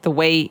doing it the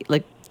way,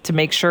 to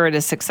make sure it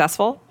is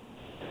successful?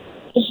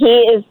 He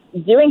is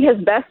doing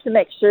his best to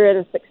make sure it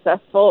is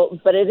successful,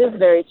 but it is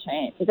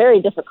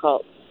very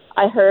difficult.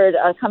 I heard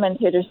a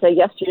commentator say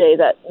yesterday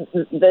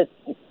that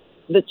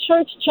the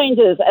church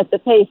changes at the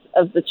pace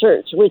of the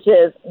church, which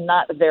is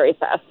not very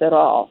fast at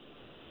all.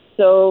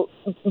 So,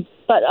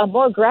 but a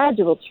more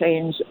gradual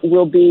change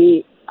will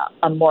be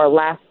a more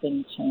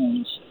lasting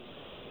change.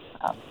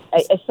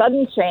 A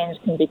sudden change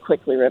can be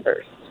quickly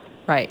reversed.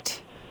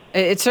 Right.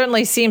 It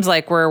certainly seems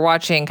like we're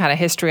watching kind of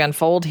history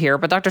unfold here.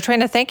 But Dr.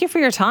 Traina, thank you for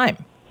your time.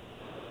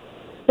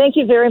 Thank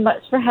you very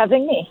much for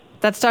having me.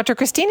 That's Dr.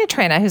 Christina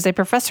Traina, who's a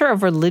professor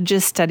of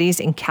religious studies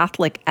and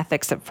Catholic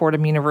ethics at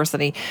Fordham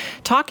University,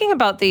 talking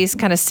about these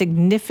kind of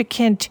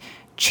significant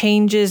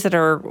changes that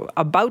are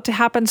about to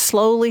happen,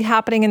 slowly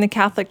happening in the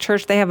Catholic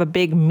Church. They have a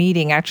big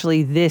meeting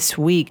actually this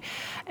week.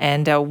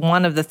 And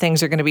one of the things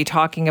they're going to be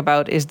talking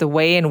about is the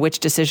way in which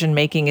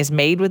decision-making is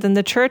made within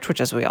the church,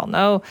 which, as we all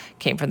know,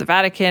 came from the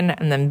Vatican.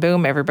 And then,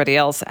 boom, everybody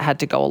else had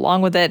to go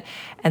along with it.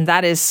 And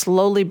that is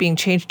slowly being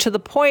changed to the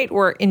point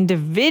where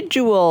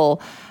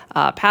individual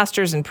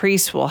pastors and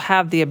priests will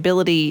have the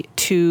ability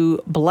to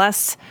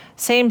bless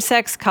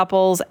same-sex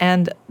couples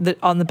and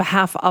on the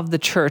behalf of the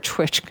church,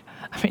 which,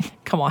 I mean,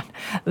 come on,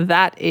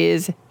 that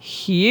is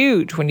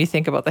huge when you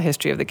think about the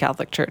history of the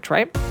Catholic Church,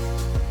 right?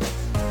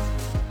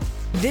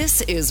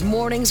 This is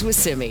Mornings with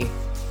Simi.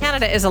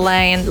 Canada is a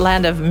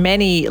land of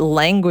many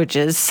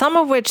languages, some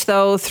of which,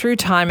 though, through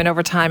time and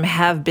over time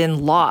have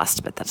been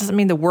lost. But that doesn't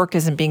mean the work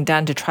isn't being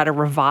done to try to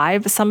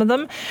revive some of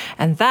them.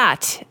 And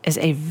that is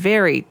a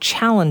very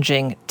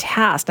challenging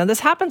task. Now, this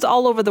happens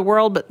all over the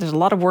world, but there's a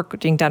lot of work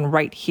being done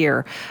right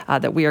here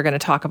that we are going to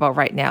talk about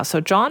right now. So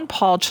John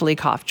Paul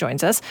Chilikoff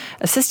joins us,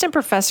 assistant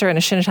professor in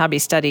Anishinaabe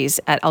Studies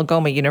at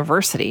Algoma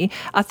University.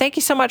 Thank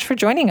you so much for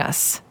joining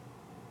us.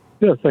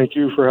 Yeah, thank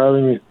you for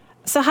having me.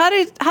 So how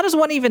does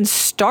one even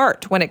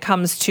start when it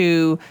comes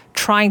to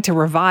trying to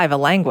revive a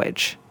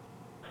language?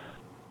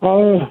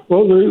 Well,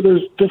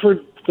 there's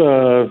different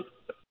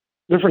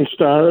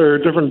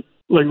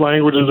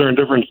languages are in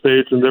different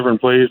states and different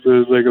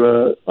places. Like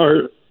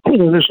our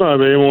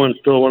Anishinaabe one's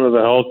still one of the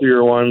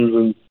healthier ones,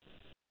 and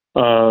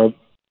so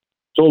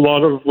a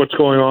lot of what's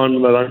going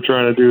on that I'm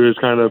trying to do is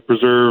kind of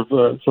preserve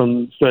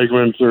some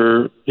segments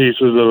or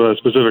pieces of a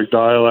specific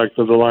dialect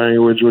of the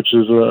language, which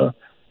is a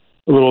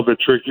little bit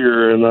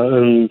trickier, and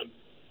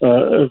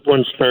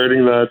when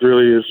starting that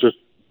really is just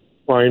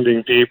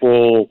finding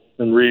people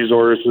and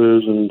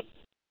resources, and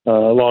a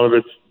lot of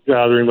it's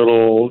gathering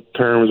little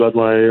terms that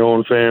my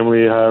own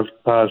family have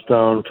passed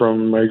down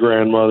from my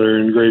grandmother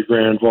and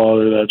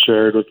great-grandfather that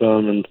shared with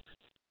them, and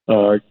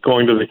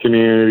going to the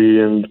community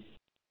and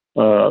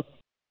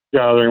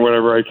gathering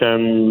whatever I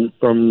can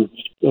from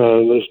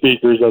the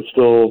speakers that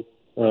still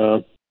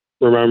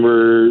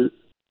remember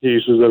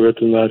pieces of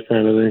it and that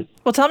kind of thing.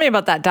 Well, tell me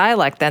about that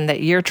dialect then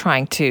that you're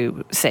trying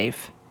to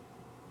save.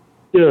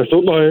 Yeah, so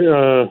I'm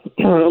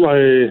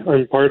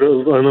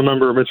a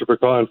member of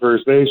Michipicoten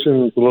First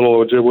Nation. It's a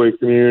little Ojibwe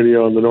community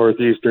on the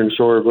northeastern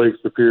shore of Lake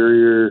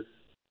Superior.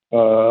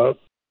 So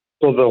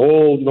the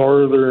whole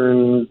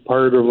northern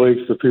part of Lake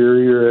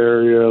Superior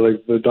area,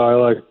 like their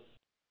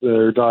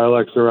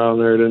dialects around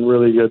there didn't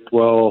really get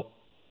well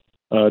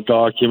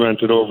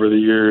documented over the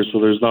years.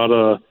 So there's not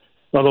a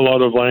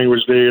lot of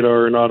language data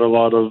or not a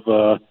lot of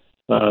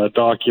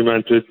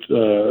documented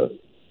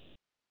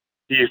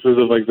pieces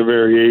of like the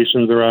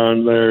variations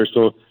around there.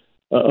 So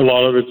a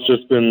lot of it's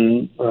just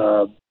been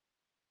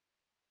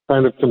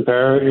kind of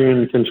comparing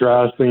and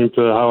contrasting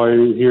to how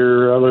I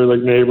hear other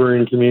like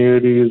neighboring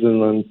communities,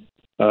 and then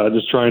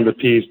just trying to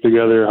piece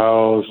together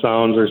how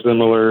sounds are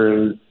similar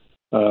and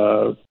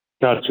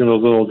catching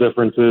those little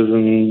differences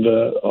and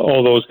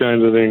all those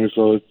kinds of things.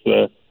 So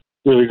it's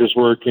really just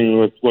working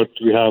with what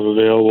we have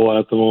available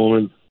at the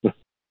moment.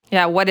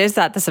 Yeah, what is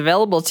that that's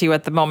available to you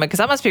at the moment? Because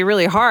that must be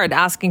really hard,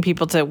 asking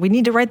people we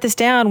need to write this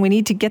down, we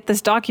need to get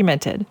this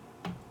documented.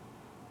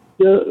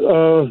 Yeah,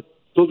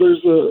 so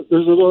there's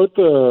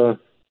about,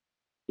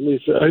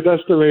 I'd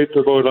estimate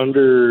about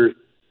under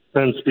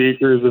 10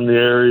 speakers in the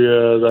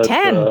area.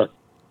 10?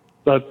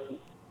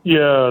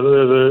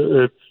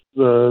 It's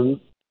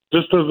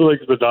just of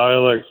like the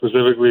dialect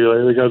specifically,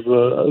 like as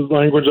the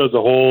language as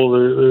a whole,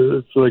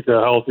 it's like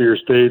a healthier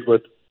state,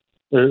 but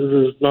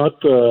there's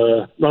not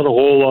a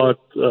whole lot.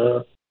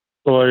 So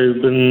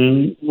I've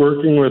been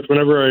working with,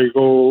 whenever I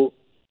go,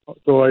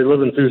 so I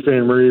live in Sault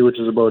Ste. Marie, which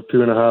is about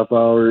 2.5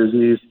 hours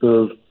east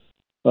of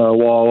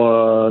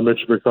Wawa,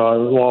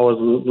 Michipicoten. Wawa's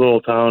a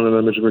little town, and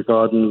then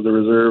Michipicoten is the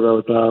reserve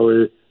out that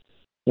way.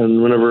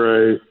 And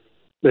whenever I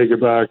make it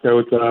back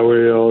out that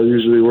way, I'll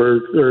usually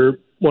work, or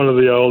one of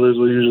the elders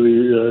will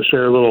usually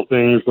share little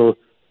things. So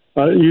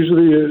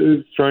usually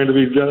it's trying to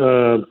be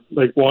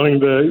like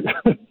wanting to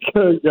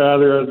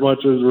gather as much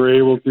as we're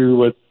able to,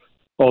 but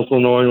also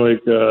knowing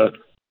like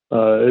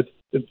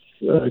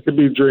it could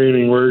be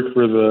draining work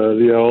for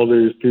the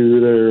elders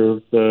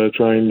too. They're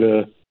trying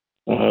to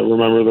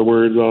remember the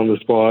words on the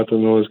spot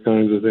and those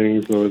kinds of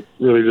things. So it's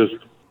really just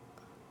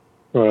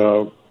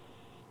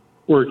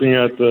working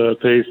at the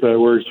pace that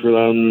works for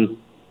them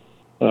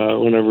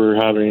whenever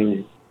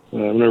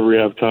we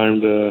have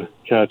time to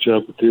catch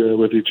up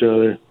with each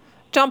other.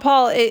 John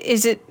Paul,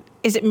 is it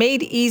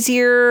made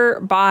easier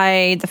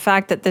by the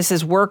fact that this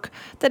is work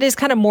that is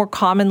kind of more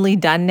commonly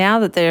done now,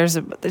 that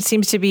it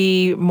seems to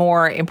be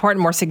more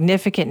important, more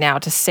significant now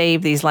to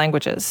save these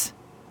languages?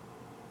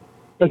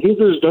 I think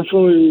there's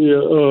definitely a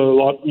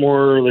lot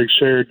more like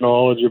shared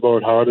knowledge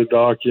about how to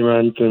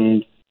document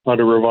and how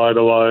to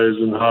revitalize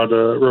and how to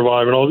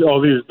revive, and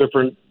all these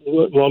different, a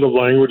lot of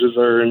languages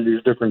are in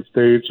these different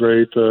states,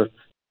 right?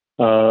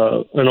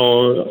 I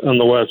know on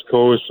the West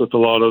Coast with a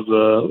lot of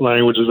the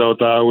languages out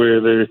that way,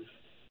 they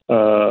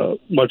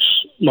much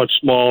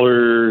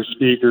smaller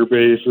speaker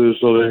bases,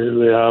 so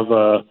they have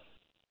a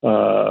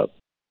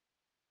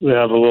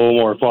little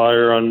more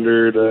fire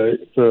under to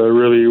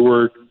really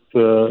work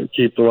to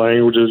keep the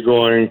languages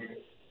going.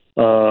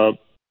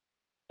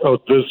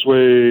 Out this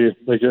way,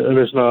 like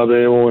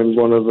Anishinaabe is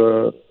one of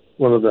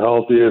the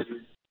healthiest,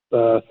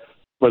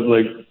 but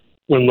like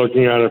when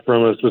looking at it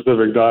from a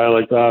specific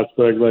dialect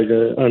aspect, like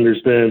I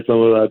understand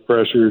some of that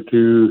pressure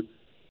too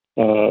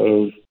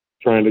of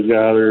trying to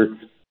gather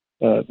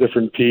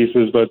different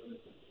pieces, but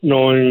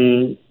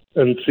knowing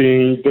and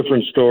seeing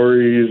different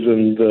stories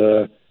and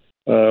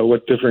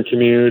what different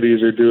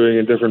communities are doing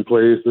in different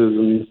places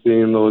and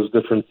seeing those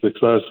different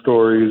success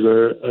stories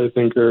I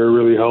think are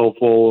really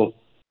helpful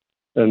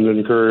and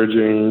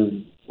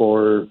encouraging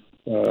for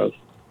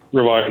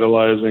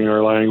revitalizing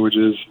our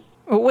languages.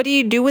 What do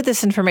you do with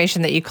this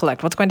information that you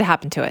collect? What's going to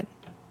happen to it?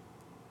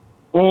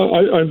 Well,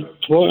 I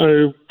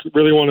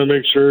really want to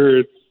make sure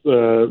it's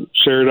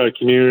shared at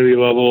community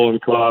level and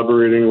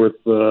collaborating with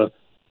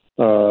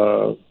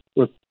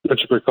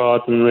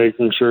Michipicoten,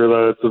 making sure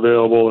that it's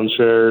available and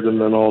shared,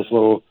 and then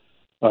also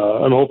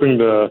I'm hoping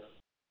to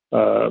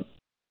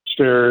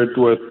share it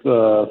with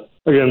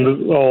again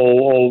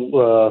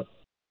all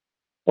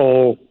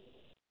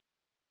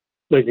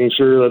making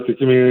sure that the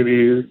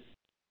community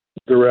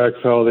directs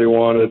how they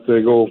want it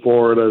to go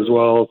forward as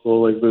well.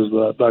 So like there's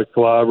that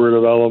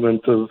collaborative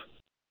element of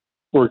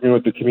working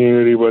with the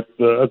community, but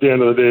at the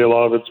end of the day, a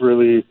lot of it's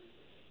really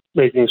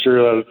making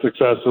sure that it's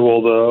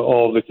accessible to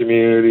all of the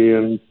community,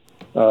 and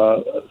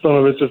some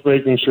of it's just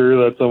making sure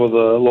that some of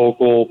the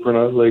local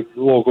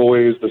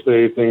ways to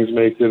say things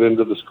make it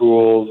into the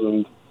schools,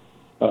 and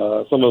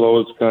some of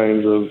those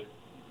kinds of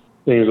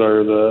things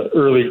are the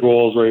early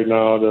goals right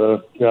now,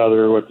 to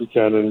gather what you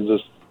can and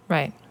just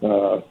right.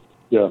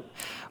 Yeah.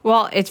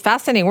 Well, it's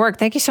fascinating work.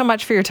 Thank you so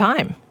much for your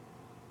time.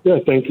 Yeah,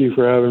 thank you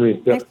for having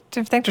me. Yeah.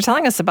 Thanks for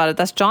telling us about it.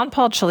 That's John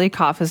Paul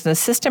Chilikoff, who's an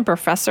assistant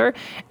professor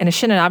in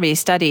Anishinaabe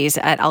Studies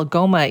at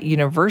Algoma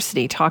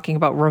University, talking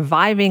about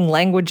reviving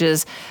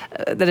languages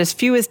that as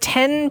few as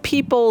 10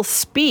 people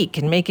speak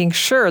and making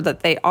sure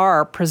that they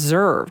are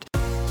preserved.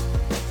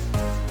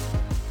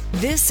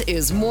 This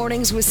is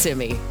Mornings with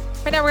Simi.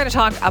 Right now we're going to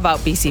talk about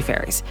BC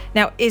Ferries.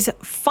 Now, is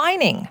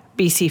fining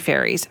BC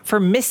Ferries for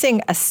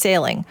missing a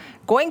sailing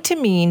going to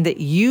mean that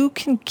you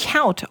can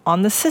count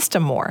on the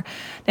system more?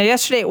 Now,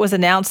 yesterday it was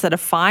announced that a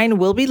fine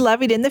will be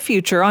levied in the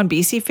future on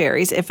BC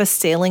Ferries if a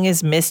sailing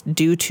is missed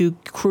due to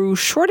crew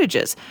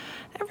shortages.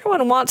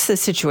 Everyone wants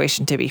this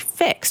situation to be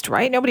fixed,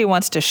 right? Nobody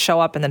wants to show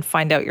up and then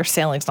find out your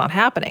sailing's not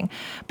happening.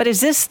 But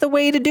is this the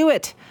way to do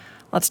it?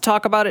 Let's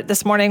talk about it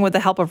this morning with the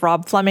help of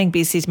Rob Fleming,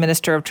 BC's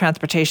Minister of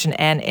Transportation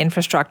and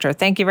Infrastructure.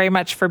 Thank you very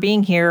much for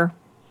being here.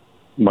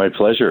 My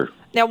pleasure.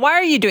 Now, why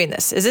are you doing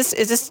this? Is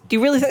this? Do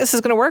you really think this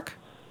is going to work?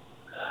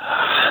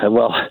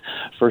 Well,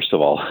 first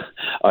of all,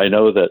 I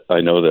know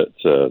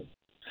that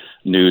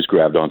news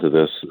grabbed onto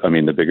this. I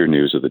mean, the bigger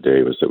news of the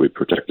day was that we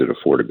protected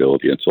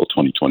affordability until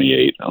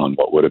 2028 on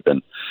what would have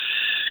been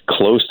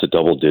close to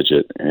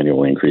double-digit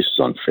annual increases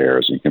on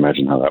fares. And you can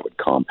imagine how that would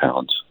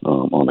compound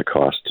on the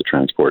cost to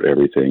transport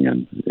everything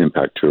and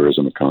impact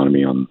tourism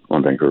economy on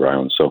Vancouver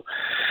Island. So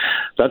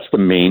that's the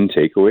main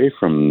takeaway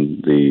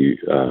from the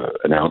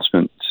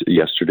announcement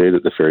yesterday,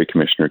 that the Ferry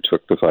Commissioner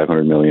took the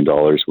 $500 million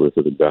worth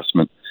of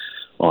investment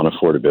on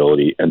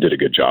affordability and did a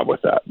good job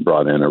with that,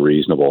 brought in a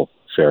reasonable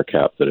fare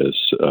cap that is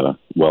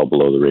well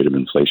below the rate of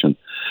inflation.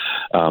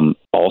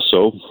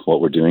 Also,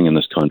 what we're doing in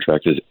this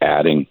contract is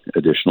adding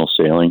additional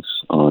sailings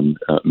on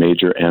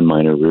major and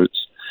minor routes.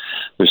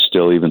 There's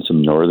still even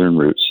some northern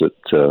routes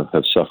that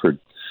have suffered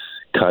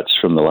cuts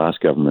from the last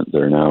government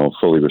that are now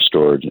fully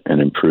restored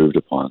and improved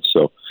upon.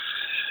 So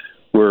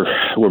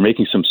we're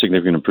making some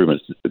significant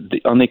improvements.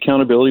 On the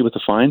accountability with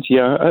the fines,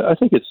 I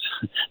think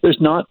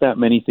there's not that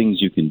many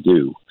things you can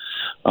do.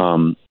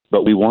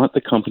 But we want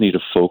the company to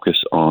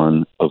focus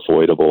on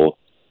avoidable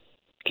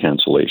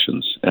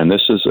cancellations. And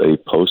this is a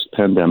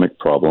post-pandemic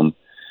problem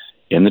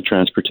in the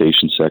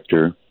transportation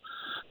sector.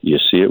 You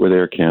see it with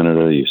Air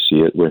Canada. You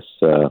see it with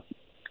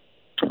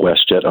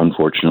WestJet,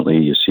 unfortunately.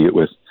 You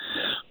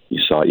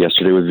saw it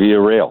yesterday with Via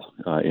Rail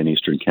in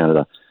Eastern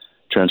Canada.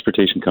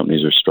 Transportation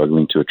companies are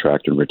struggling to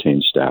attract and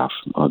retain staff.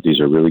 These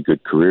are really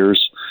good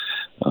careers.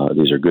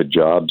 These are good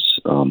jobs.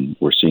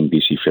 We're seeing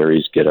BC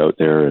Ferries get out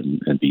there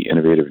and be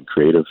innovative and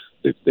creative.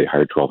 They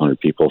hired 1,200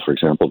 people, for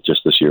example,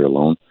 just this year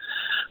alone.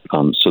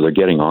 So they're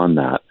getting on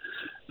that.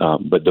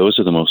 But those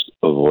are the most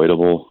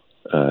avoidable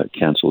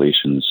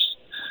cancellations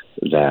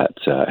that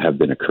have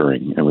been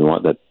occurring. And we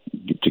want that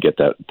to get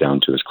that down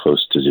to as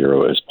close to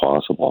zero as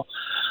possible.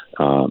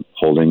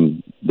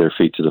 Holding their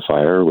feet to the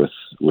fire with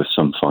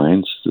some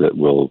fines that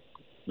will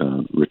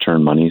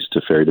return monies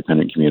to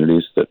ferry-dependent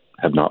communities that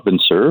have not been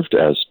served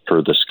as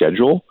per the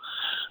schedule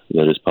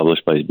that is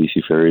published by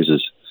BC Ferries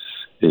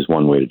is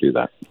one way to do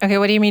that. Okay,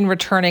 what do you mean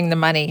returning the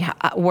money?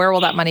 Where will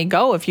that money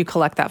go if you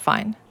collect that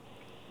fine?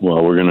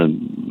 Well, we're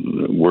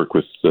going to work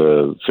with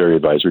the ferry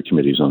advisory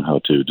committees on how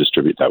to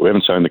distribute that. We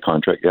haven't signed the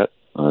contract yet.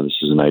 This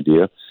is an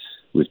idea.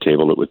 We've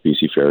tabled it with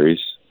BC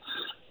Ferries.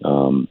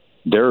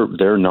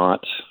 They're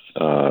not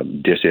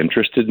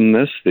disinterested in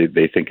this.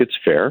 They think it's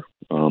fair.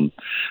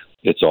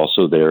 It's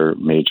also their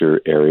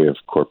major area of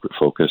corporate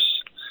focus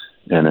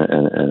and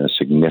a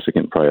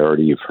significant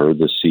priority. You've heard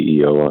the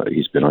CEO.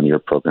 He's been on your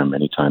program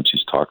many times.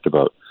 He's talked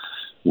about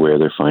where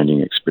they're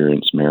finding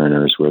experienced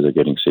mariners, where they're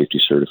getting safety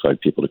certified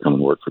people to come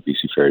and work for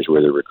BC Ferries,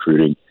 where they're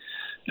recruiting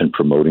and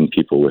promoting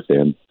people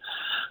within.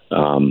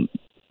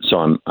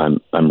 So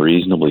I'm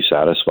reasonably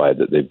satisfied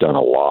that they've done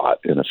a lot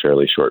in a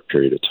fairly short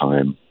period of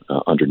time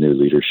under new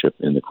leadership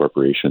in the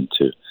corporation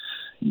to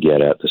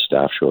get at the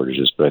staff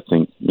shortages. But I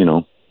think,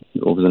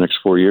 over the next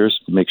 4 years,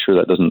 make sure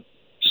that doesn't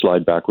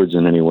slide backwards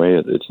in any way.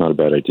 It's not a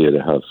bad idea to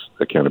have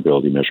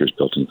accountability measures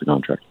built into the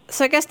contract.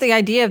 So I guess the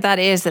idea of that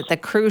is that the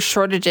crew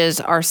shortages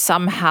are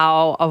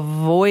somehow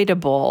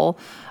avoidable.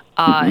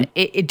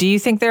 Do you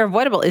think they're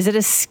avoidable? Is it a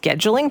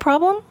scheduling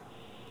problem?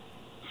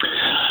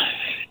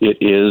 It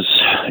is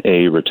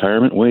a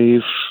retirement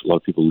wave. A lot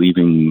of people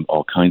leaving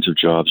all kinds of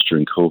jobs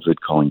during COVID,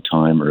 calling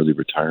time early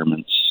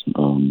retirements.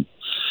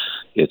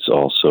 It's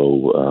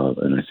also,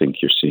 and I think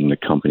you're seeing the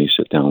company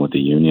sit down with the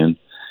union,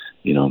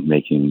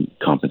 making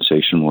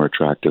compensation more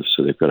attractive.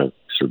 So they've got a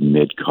sort of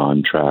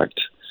mid-contract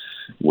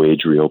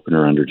wage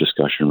reopener under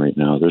discussion right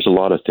now. There's a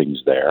lot of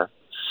things there.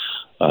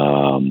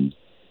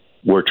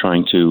 We're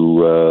trying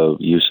to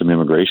use some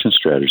immigration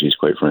strategies,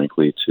 quite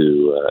frankly,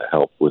 to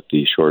help with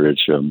the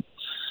shortage.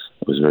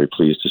 I was very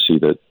pleased to see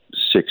that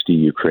 60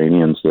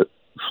 Ukrainians that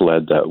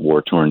fled that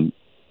war-torn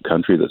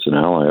country that's an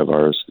ally of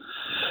ours,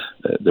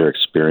 they're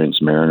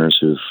experienced mariners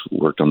who've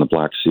worked on the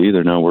Black Sea.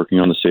 They're now working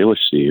on the Salish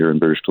Sea here in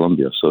British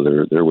Columbia. So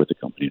they're with the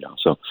company now.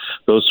 So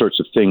those sorts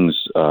of things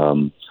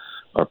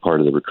are part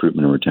of the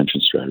recruitment and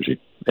retention strategy.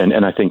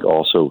 And I think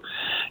also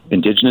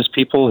Indigenous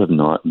people have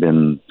not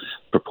been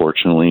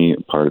proportionally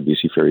part of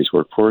BC Ferries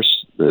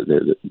workforce.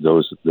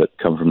 Those that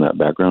come from that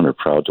background are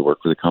proud to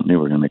work with the company.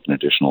 We're going to make an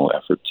additional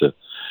effort to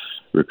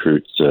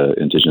recruit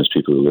Indigenous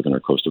people who live in our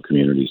coastal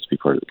communities to be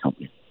part of the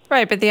company.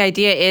 Right, but the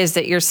idea is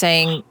that you're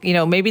saying,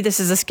 maybe this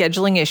is a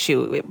scheduling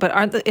issue, but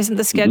isn't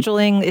the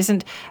scheduling,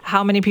 isn't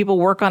how many people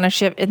work on a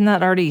ship, isn't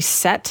that already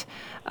set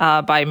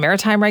by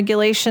maritime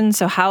regulation?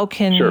 So how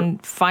can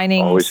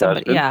finding always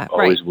somebody... Has been,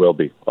 always will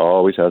be.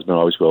 Always has been,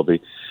 always will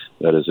be.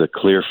 That is a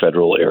clear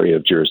federal area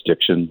of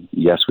jurisdiction.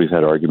 Yes, we've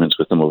had arguments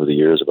with them over the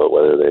years about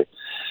whether they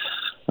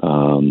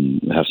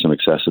have some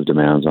excessive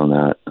demands on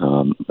that.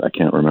 I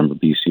can't remember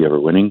BC ever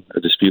winning a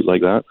dispute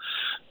like that.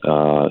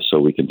 So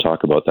we can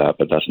talk about that,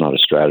 but that's not a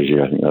strategy.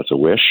 I think that's a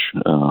wish.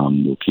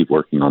 We'll keep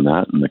working on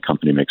that, and the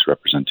company makes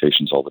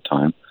representations all the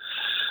time.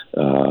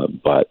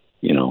 But,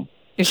 You're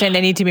saying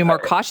they need to be more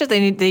cautious? They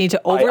need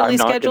to overly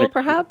schedule,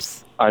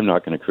 perhaps? I'm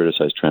not going to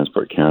criticize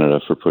Transport Canada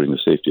for putting the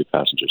safety of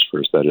passengers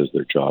first. That is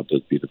their job.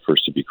 They'd be the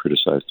first to be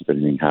criticized if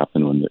anything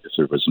happened, if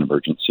there was an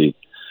emergency.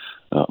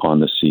 On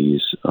the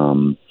seas.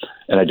 And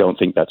I don't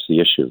think that's the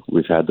issue.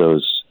 We've had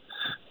those, 60 Ukrainians that fled that war-torn country that's an ally of ours. They're experienced mariners who've worked on the Black Sea. They're now working on the Salish Sea here in British Columbia. So they're with the company now. So those sorts of things are part of the recruitment and retention strategy. And I think also Indigenous people have not been proportionally part of BC Ferries workforce. We're going to make an additional effort to recruit Indigenous people who live in our coastal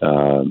communities to be part of the company.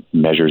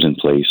 measures in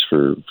place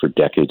for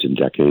decades and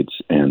decades,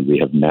 and we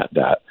have met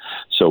that.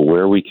 So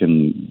where we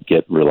can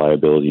get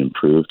reliability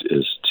improved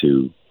is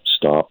to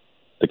stop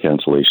the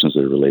cancellations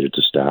that are related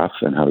to staff.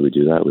 And how do we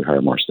do that? We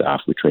hire more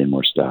staff, we train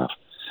more staff,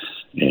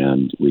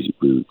 and we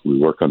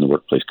work on the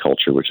workplace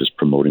culture, which is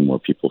promoting more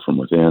people from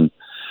within,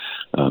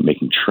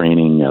 making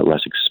training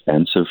less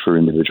expensive for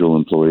individual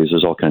employees.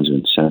 There's all kinds of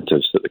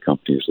incentives that the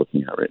company is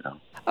looking at right now.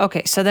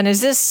 Okay, so then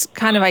is this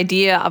kind of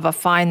idea of a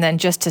fine then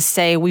just to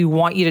say we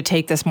want you to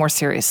take this more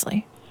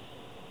seriously?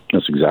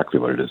 That's exactly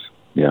what it is.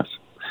 Yes.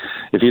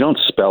 If you don't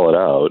spell it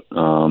out,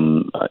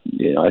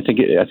 I think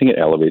it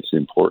elevates the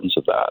importance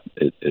of that.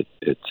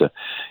 It's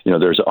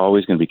there's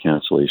always going to be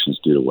cancellations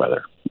due to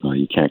weather.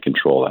 You can't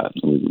control that.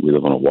 We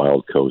live on a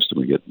wild coast, and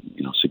we get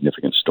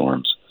significant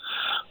storms.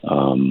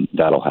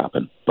 That'll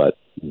happen. But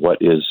what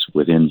is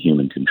within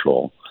human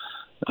control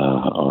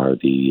are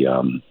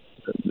the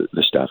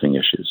staffing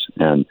issues.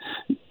 And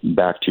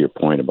back to your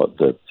point about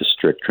the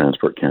strict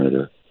Transport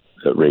Canada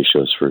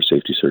ratios for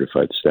safety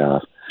certified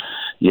staff.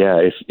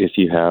 Yeah, if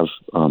you have,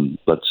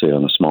 let's say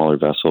on a smaller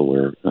vessel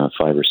where 5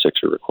 or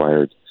 6 are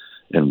required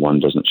and one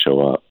doesn't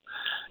show up,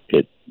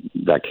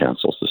 that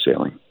cancels the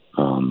sailing.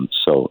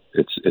 So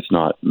it's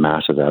not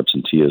massive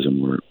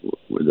absenteeism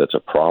that's a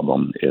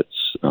problem.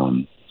 It's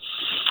 1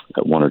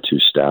 or 2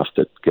 staff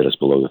that get us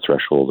below the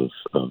threshold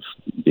of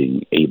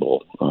being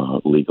able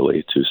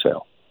legally to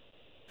sail.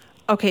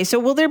 Okay, so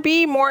will there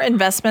be more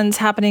investments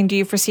happening, do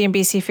you foresee, in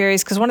BC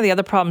Ferries? Because one of the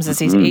other problems is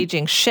these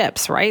aging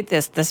ships, right?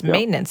 This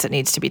maintenance that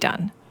needs to be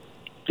done.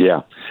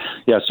 Yeah.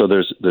 So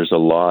there's a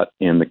lot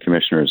in the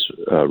commissioner's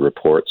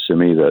report,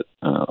 Simi, that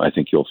I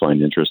think you'll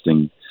find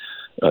interesting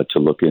to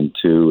look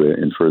into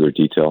in further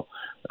detail.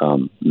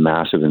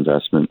 Massive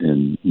investment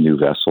in new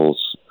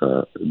vessels,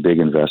 big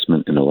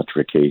investment in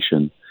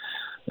electrification,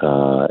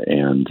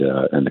 and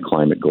the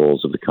climate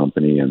goals of the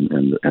company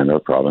and our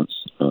province.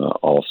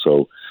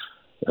 Also,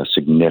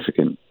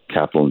 significant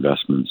capital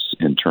investments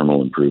in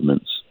terminal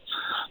improvements.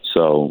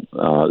 So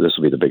this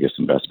will be the biggest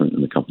investment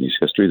in the company's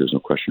history. There's no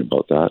question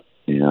about that.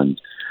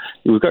 And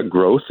we've got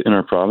growth in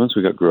our province.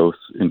 We've got growth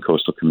in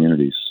coastal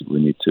communities. We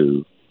need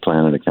to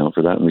plan and account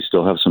for that. And we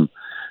still have some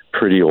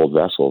pretty old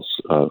vessels.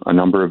 A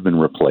number have been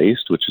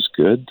replaced, which is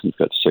good. We've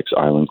got 6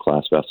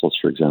 Island-class vessels,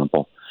 for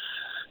example,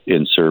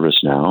 in service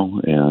now.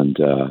 And,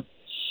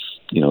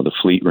 the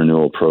fleet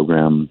renewal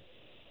program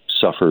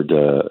suffered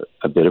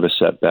a bit of a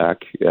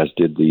setback, as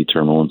did the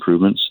terminal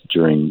improvements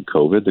during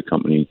COVID. The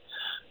company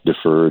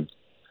deferred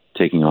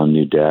taking on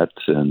new debt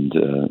and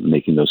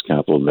making those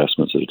capital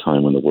investments at a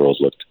time when the world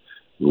looked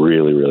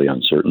really, really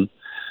uncertain.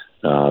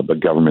 But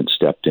government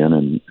stepped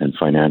in and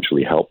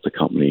financially helped the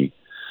company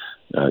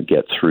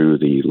get through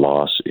the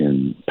loss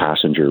in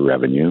passenger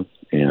revenue.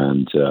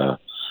 And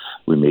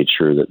we made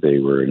sure that they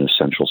were an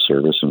essential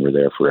service and were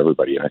there for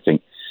everybody. And I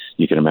think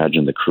you can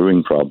imagine the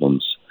crewing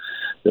problems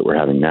that we're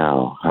having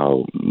now,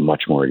 how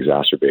much more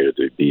exacerbated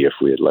they'd be if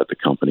we had let the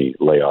company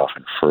lay off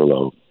and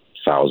furlough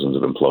thousands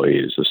of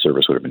employees. The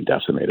service would have been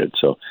decimated.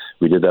 So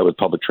we did that with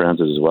public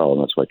transit as well,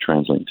 and that's why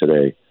TransLink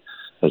today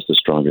has the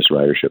strongest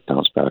ridership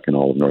bounce back in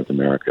all of North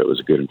America. It was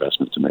a good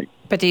investment to make.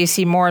 But do you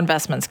see more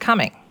investments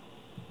coming?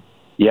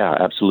 Yeah,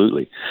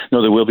 absolutely.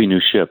 No, there will be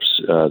new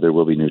ships. There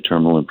will be new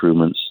terminal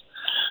improvements,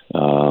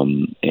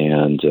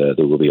 and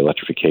there will be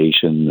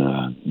electrification,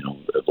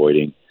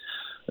 avoiding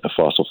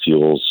fossil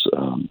fuels,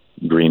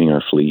 greening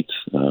our fleet.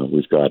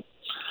 We've got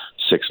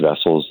 6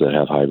 vessels that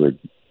have hybrid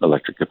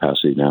electric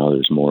capacity now.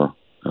 There's more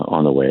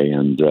on the way,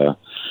 and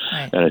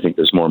I think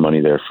there's more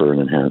money there for an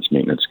enhanced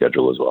maintenance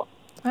schedule as well.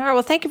 All right.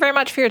 Well, thank you very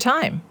much for your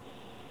time.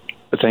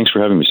 Thanks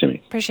for having me,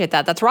 Simi. Appreciate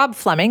that. That's Rob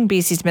Fleming,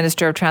 BC's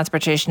Minister of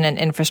Transportation and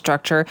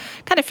Infrastructure,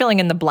 kind of filling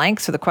in the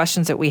blanks for the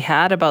questions that we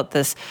had about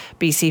this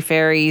BC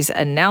Ferries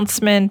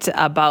announcement,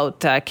 about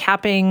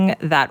capping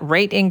that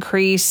rate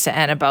increase,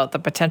 and about the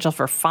potential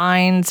for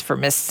fines for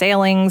missed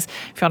sailings.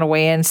 If you want to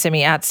weigh in,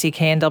 Simi at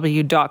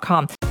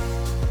cknw.com.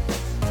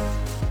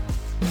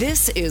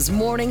 This is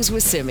Mornings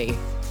with Simi.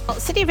 Well,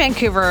 City of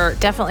Vancouver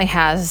definitely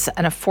has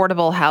an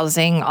affordable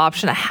housing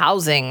option, a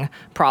housing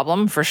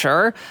problem for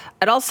sure.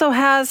 It also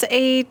has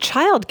a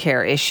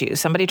childcare issue.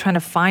 Somebody trying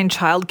to find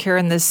childcare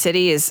in this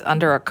city is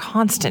under a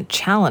constant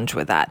challenge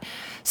with that.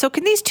 So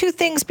can these two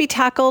things be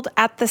tackled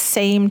at the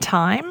same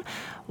time?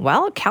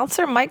 Well,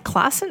 Councillor Mike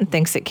Klassen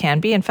thinks it can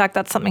be. In fact,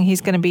 that's something he's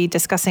going to be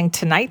discussing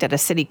tonight at a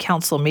City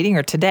Council meeting,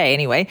 or today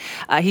anyway.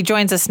 He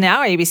joins us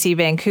now, ABC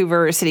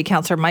Vancouver City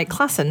Councillor Mike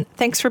Klassen.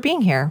 Thanks for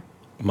being here.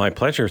 My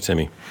pleasure,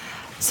 Timmy.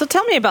 So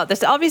tell me about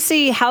this.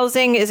 Obviously,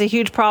 housing is a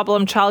huge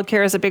problem.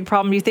 Childcare is a big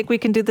problem. Do you think we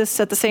can do this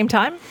at the same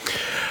time?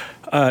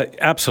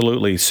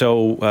 Absolutely.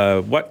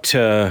 So what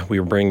we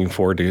are bringing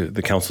forward to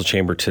the council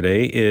chamber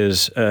today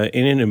is an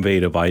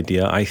innovative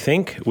idea, I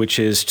think, which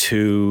is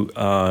to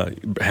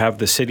have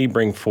the city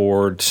bring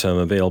forward some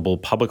available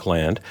public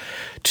land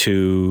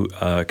to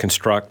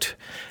construct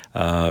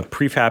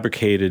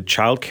prefabricated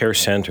childcare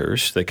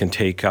centers that can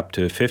take up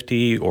to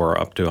 50 or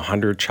up to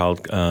 100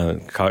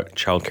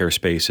 childcare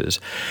spaces,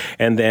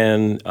 and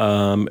then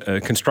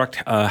construct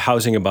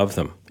housing above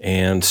them.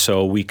 And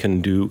so we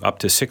can do up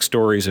to 6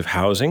 stories of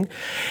housing.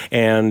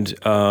 And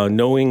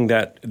knowing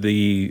that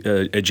the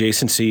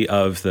adjacency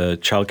of the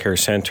childcare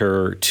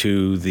center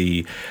to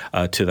the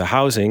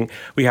housing,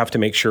 we have to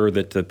make sure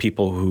that the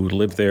people who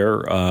live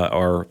there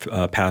are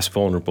pass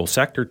vulnerable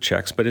sector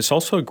checks. But it's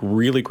also a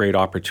really great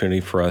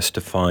opportunity for us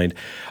to find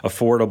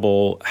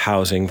affordable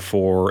housing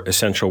for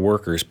essential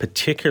workers,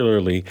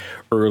 particularly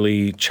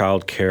early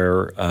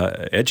childcare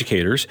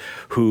educators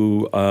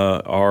who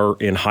are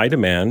in high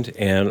demand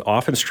and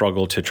often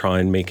struggle to try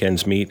and make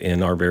ends meet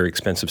in our very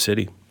expensive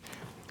city.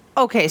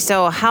 Okay,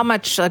 so how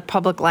much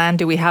public land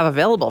do we have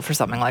available for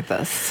something like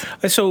this?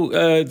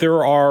 So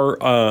there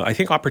are, I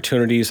think,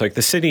 opportunities. Like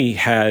the city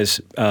has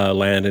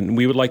land, and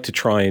we would like to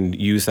try and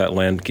use that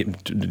land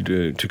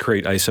to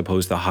create, I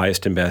suppose, the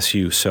highest and best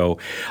use. So,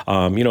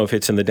 if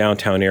it's in the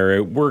downtown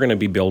area, we're going to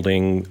be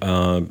building,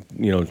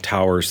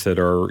 towers that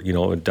are,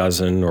 a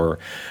dozen or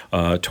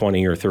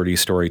 20 or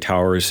 30-story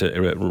towers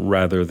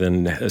rather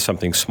than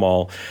something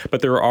small.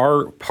 But there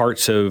are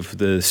parts of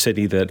the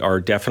city that are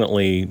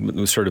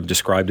definitely sort of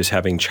described as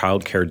having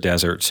childcare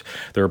deserts.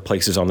 There are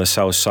places on the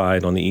south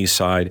side, on the east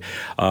side,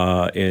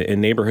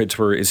 in neighborhoods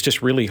where it's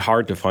just really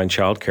hard to find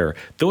childcare.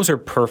 Those are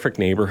perfect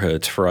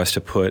neighborhoods for us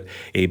to put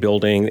a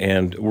building,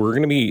 and we're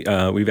going to be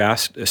we're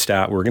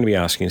going to be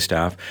asking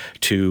staff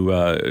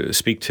to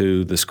speak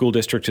to the school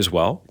district as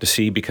well to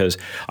see, because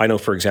I know,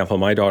 for example,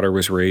 my daughter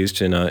was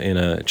raised in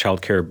a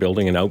childcare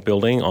building, an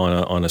outbuilding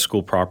on a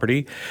school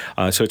property.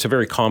 So it's a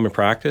very common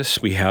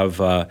practice. We have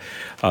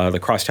the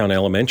Crosstown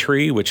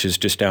Elementary, which is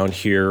just down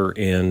here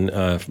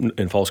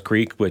in Falls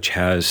Creek, which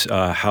has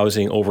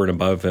housing over and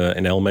above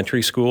an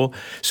elementary school.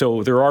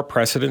 So there are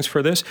precedents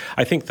for this.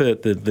 I think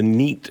the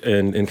neat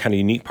and kind of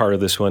unique part of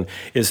this one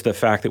is the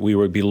fact that we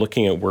would be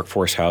looking at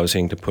workforce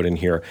housing to put in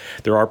here.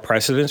 There are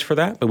precedents for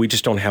that, but we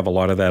just don't have a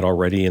lot of that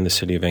already in the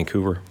city of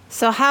Vancouver.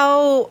 So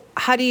how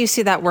do you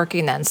see that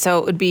working then? So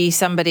it would be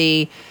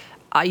somebody...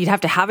 you'd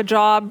have to have a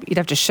job. You'd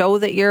have to show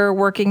that you're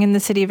working in the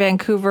city of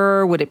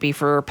Vancouver. Would it be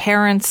for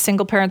parents,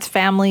 single parents,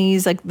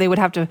 families? Like they would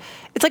have to,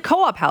 it's like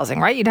co-op housing,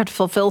 right? You'd have to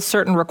fulfill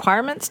certain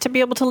requirements to be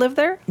able to live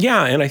there?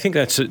 Yeah, and I think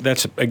that's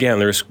again,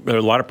 there's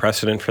a lot of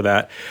precedent for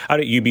that. Out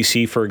at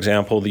UBC, for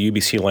example, the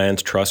UBC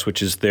Lands Trust,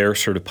 which is their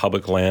sort of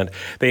public land,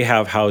 they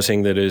have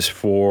housing that is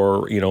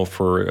for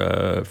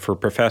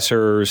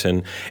professors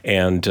and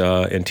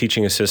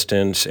teaching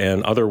assistants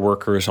and other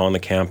workers on the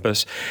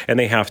campus, and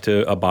they have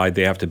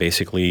to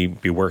basically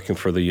be working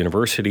for the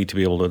university to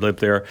be able to live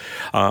there.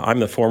 I'm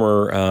the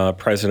former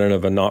president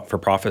of a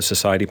not-for-profit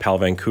society, PAL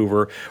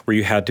Vancouver, where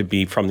you had to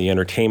be from the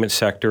entertainment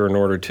sector in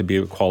order to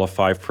be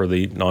qualified for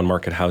the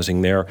non-market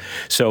housing there.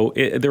 So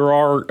there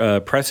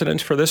are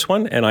precedents for this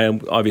one, and I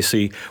am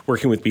obviously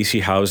working with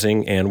BC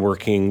Housing and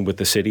working with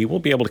the city. We'll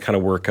be able to kind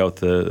of work out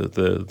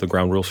the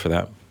ground rules for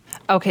that.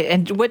 Okay,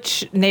 and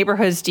which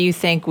neighborhoods do you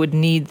think would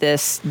need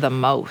this the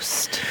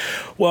most?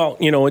 Well,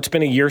 it's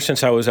been a year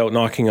since I was out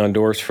knocking on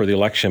doors for the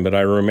election, but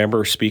I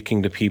remember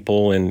speaking to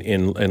people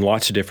in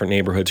lots of different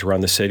neighborhoods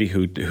around the city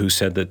who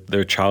said that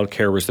their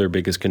childcare was their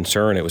biggest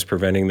concern. It was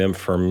preventing them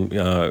from,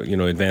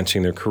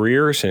 advancing their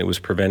careers, and it was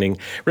preventing.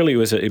 Really,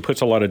 it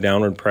puts a lot of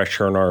downward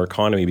pressure on our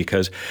economy,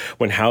 because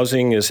when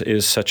housing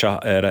is such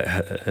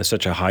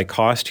a high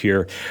cost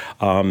here,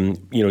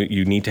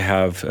 you need to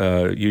have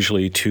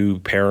usually 2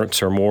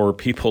 parents or more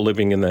people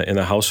living in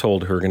the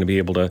household who are going to be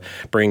able to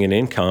bring in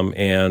income,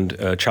 and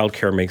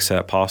childcare makes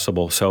that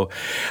possible. So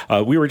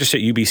we were just at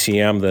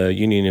UBCM, the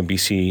Union of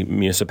BC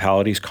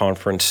Municipalities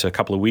Conference, a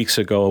couple of weeks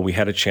ago. We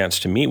had a chance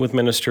to meet with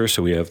ministers.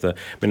 So we have the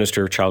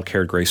Minister of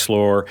Childcare, Grace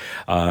Lohr,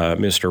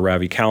 Minister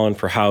Ravi Kalan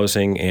for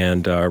Housing,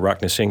 and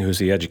Rakna Singh, who's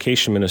the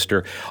Education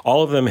Minister.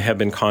 All of them have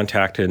been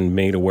contacted and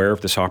made aware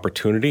of this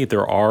opportunity.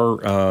 There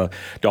are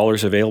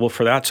dollars available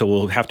for that, so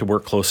we'll have to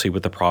work closely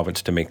with the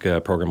province to make a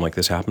program like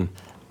this happen.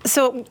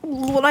 So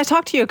when I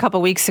talked to you a couple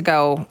of weeks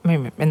ago,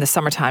 maybe in the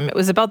summertime, it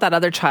was about that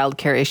other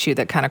childcare issue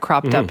that kind of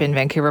cropped up in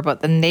Vancouver,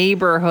 about the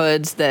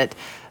neighborhoods that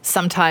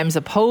sometimes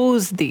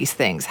oppose these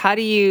things. How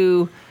do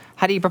you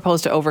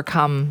propose to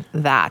overcome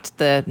that?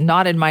 The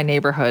not in my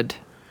neighborhood.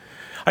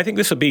 I think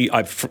this would be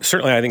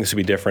certainly. I think this would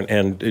be different.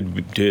 And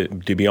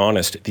to be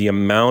honest, the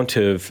amount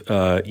of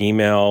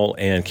email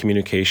and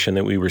communication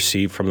that we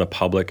receive from the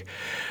public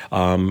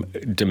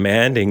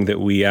demanding that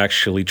we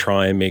actually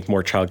try and make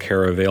more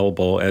childcare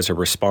available as a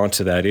response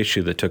to that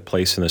issue that took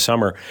place in the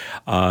summer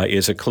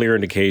is a clear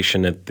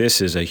indication that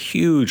this is a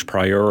huge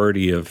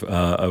priority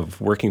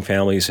of working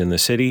families in the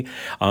city.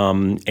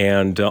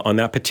 And on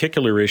that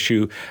particular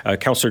issue,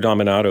 Councillor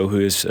Dominato,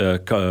 who is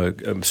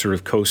sort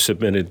of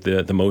co-submitted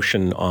the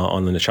motion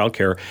on the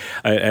childcare,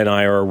 and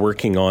I are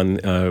working on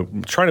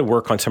trying to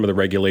work on some of the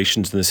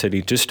regulations in the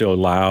city just to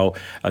allow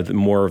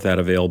more of that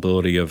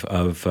availability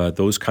of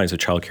those kinds of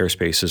childcare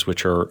spaces,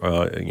 which are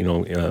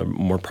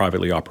more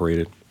privately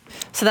operated.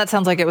 So that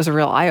sounds like it was a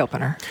real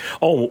eye-opener.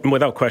 Oh,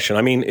 without question.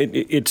 I mean,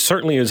 it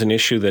certainly is an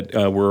issue that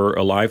we're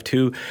alive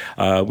to.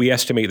 We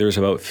estimate there's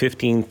about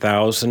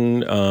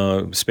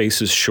 15,000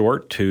 spaces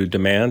short to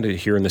demand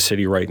here in the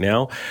city right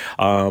now.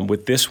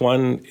 With this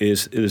one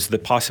is the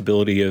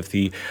possibility of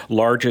the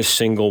largest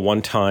single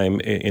one-time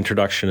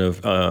introduction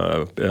of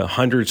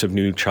hundreds of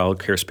new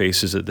childcare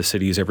spaces that the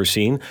city has ever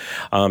seen.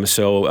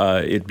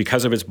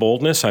 Because of its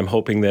boldness, I'm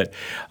hoping that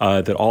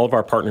all of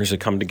our partners that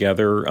come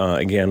together,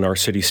 again, our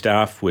city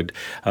staff would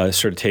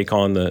sort of take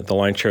on the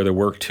lion's share of the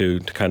work to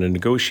kind of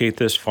negotiate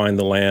this, find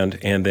the land,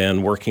 and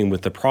then working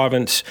with the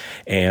province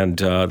and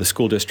the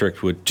school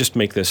district would just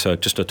make this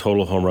just a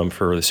total home run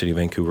for the city of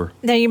Vancouver.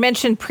 Now, you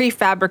mentioned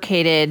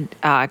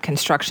prefabricated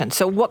construction.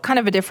 So what kind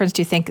of a difference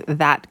do you think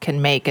that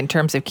can make in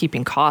terms of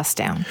keeping costs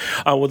down?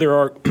 Well,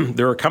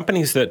 there are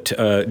companies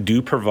that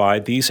do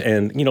provide these,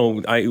 and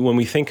when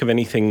we think of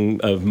anything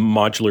of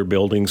modular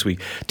buildings, we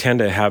tend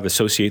to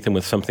associate them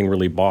with something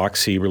really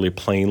boxy, really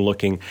plain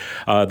looking.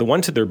 The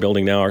ones that they're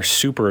building now are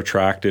super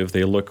attractive.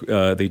 They look,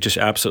 they just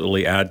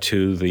absolutely add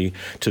to the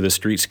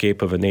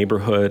streetscape of a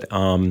neighborhood.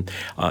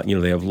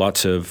 They have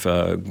lots of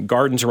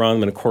gardens around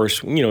them, and of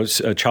course,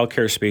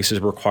 childcare spaces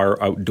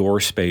require outdoor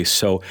space.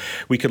 So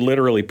we could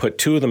literally put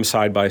two of them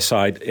side by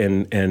side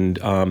and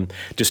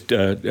just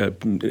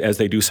as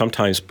they do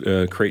sometimes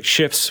create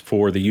shifts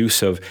for the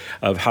use of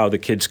how the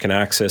kids can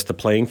access the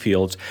playing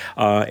fields,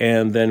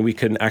 and then we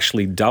can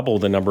actually double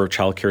the number of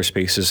childcare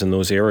spaces in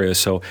those areas.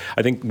 So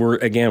I think we're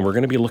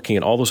going to be looking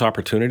at all those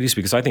opportunities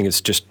because I think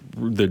it's just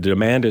the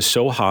demand is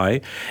so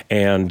high,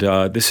 and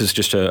this is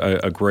just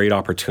a great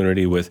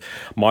opportunity with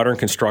modern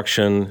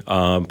construction,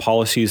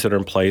 policies that are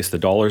in place, the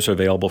dollars are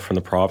available from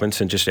the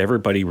province, and just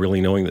everybody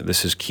really knowing that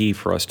this is key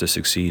for us to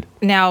succeed.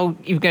 Now,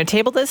 you're going to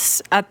table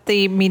this at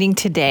the meeting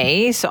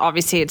today, so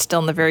obviously it's still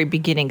in the very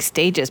beginning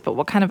stages, but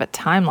what kind of a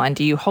timeline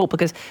do you hope?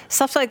 Because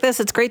stuff like this,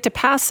 it's great to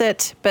pass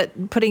it,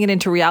 but putting it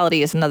into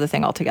reality is another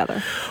thing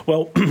altogether.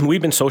 Well,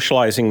 we've been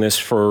socializing this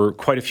for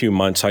quite a few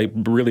months. I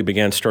really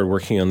started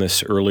working on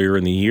this earlier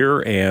in the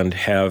year and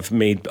have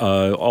made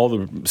all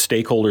the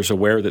stakeholders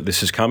aware that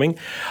this is coming.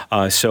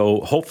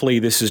 So hopefully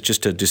this is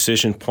just a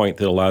decision point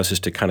that allows us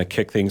to kind of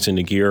kick things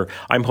into gear.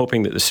 I'm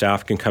hoping that the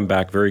staff can come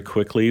back very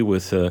quickly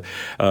with a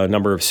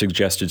number of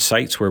suggested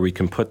sites where we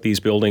can put these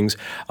buildings,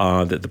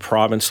 that the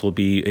province will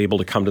be able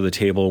to come to the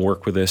table and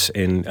work with us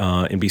in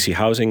BC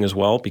Housing as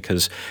well,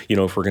 because,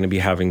 if we're going to be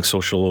having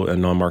social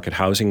and non-market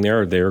housing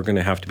there, they're going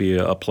to have to be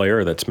a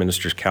player. That's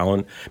Minister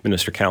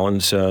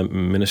Callan's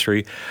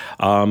ministry.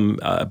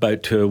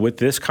 But with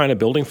this kind of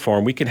building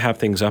form, we could have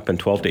things up in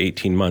 12 to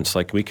 18 months.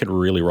 Like, we could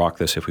really rock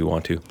this if we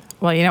want to.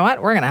 Well, you know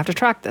what? We're going to have to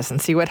track this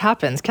and see what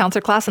happens.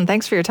 Councillor Klassen,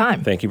 thanks for your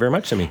time. Thank you very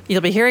much, Simi. You'll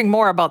be hearing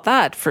more about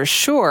that for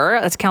sure.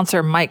 That's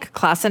Councillor Mike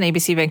Klassen,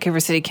 ABC Vancouver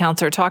City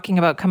Councillor, talking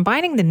about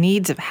combining the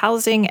needs of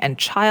housing and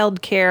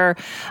childcare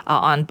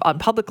on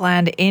public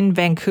land in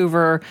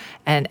Vancouver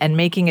and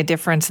making a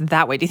difference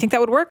that way. Do you think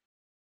that would work?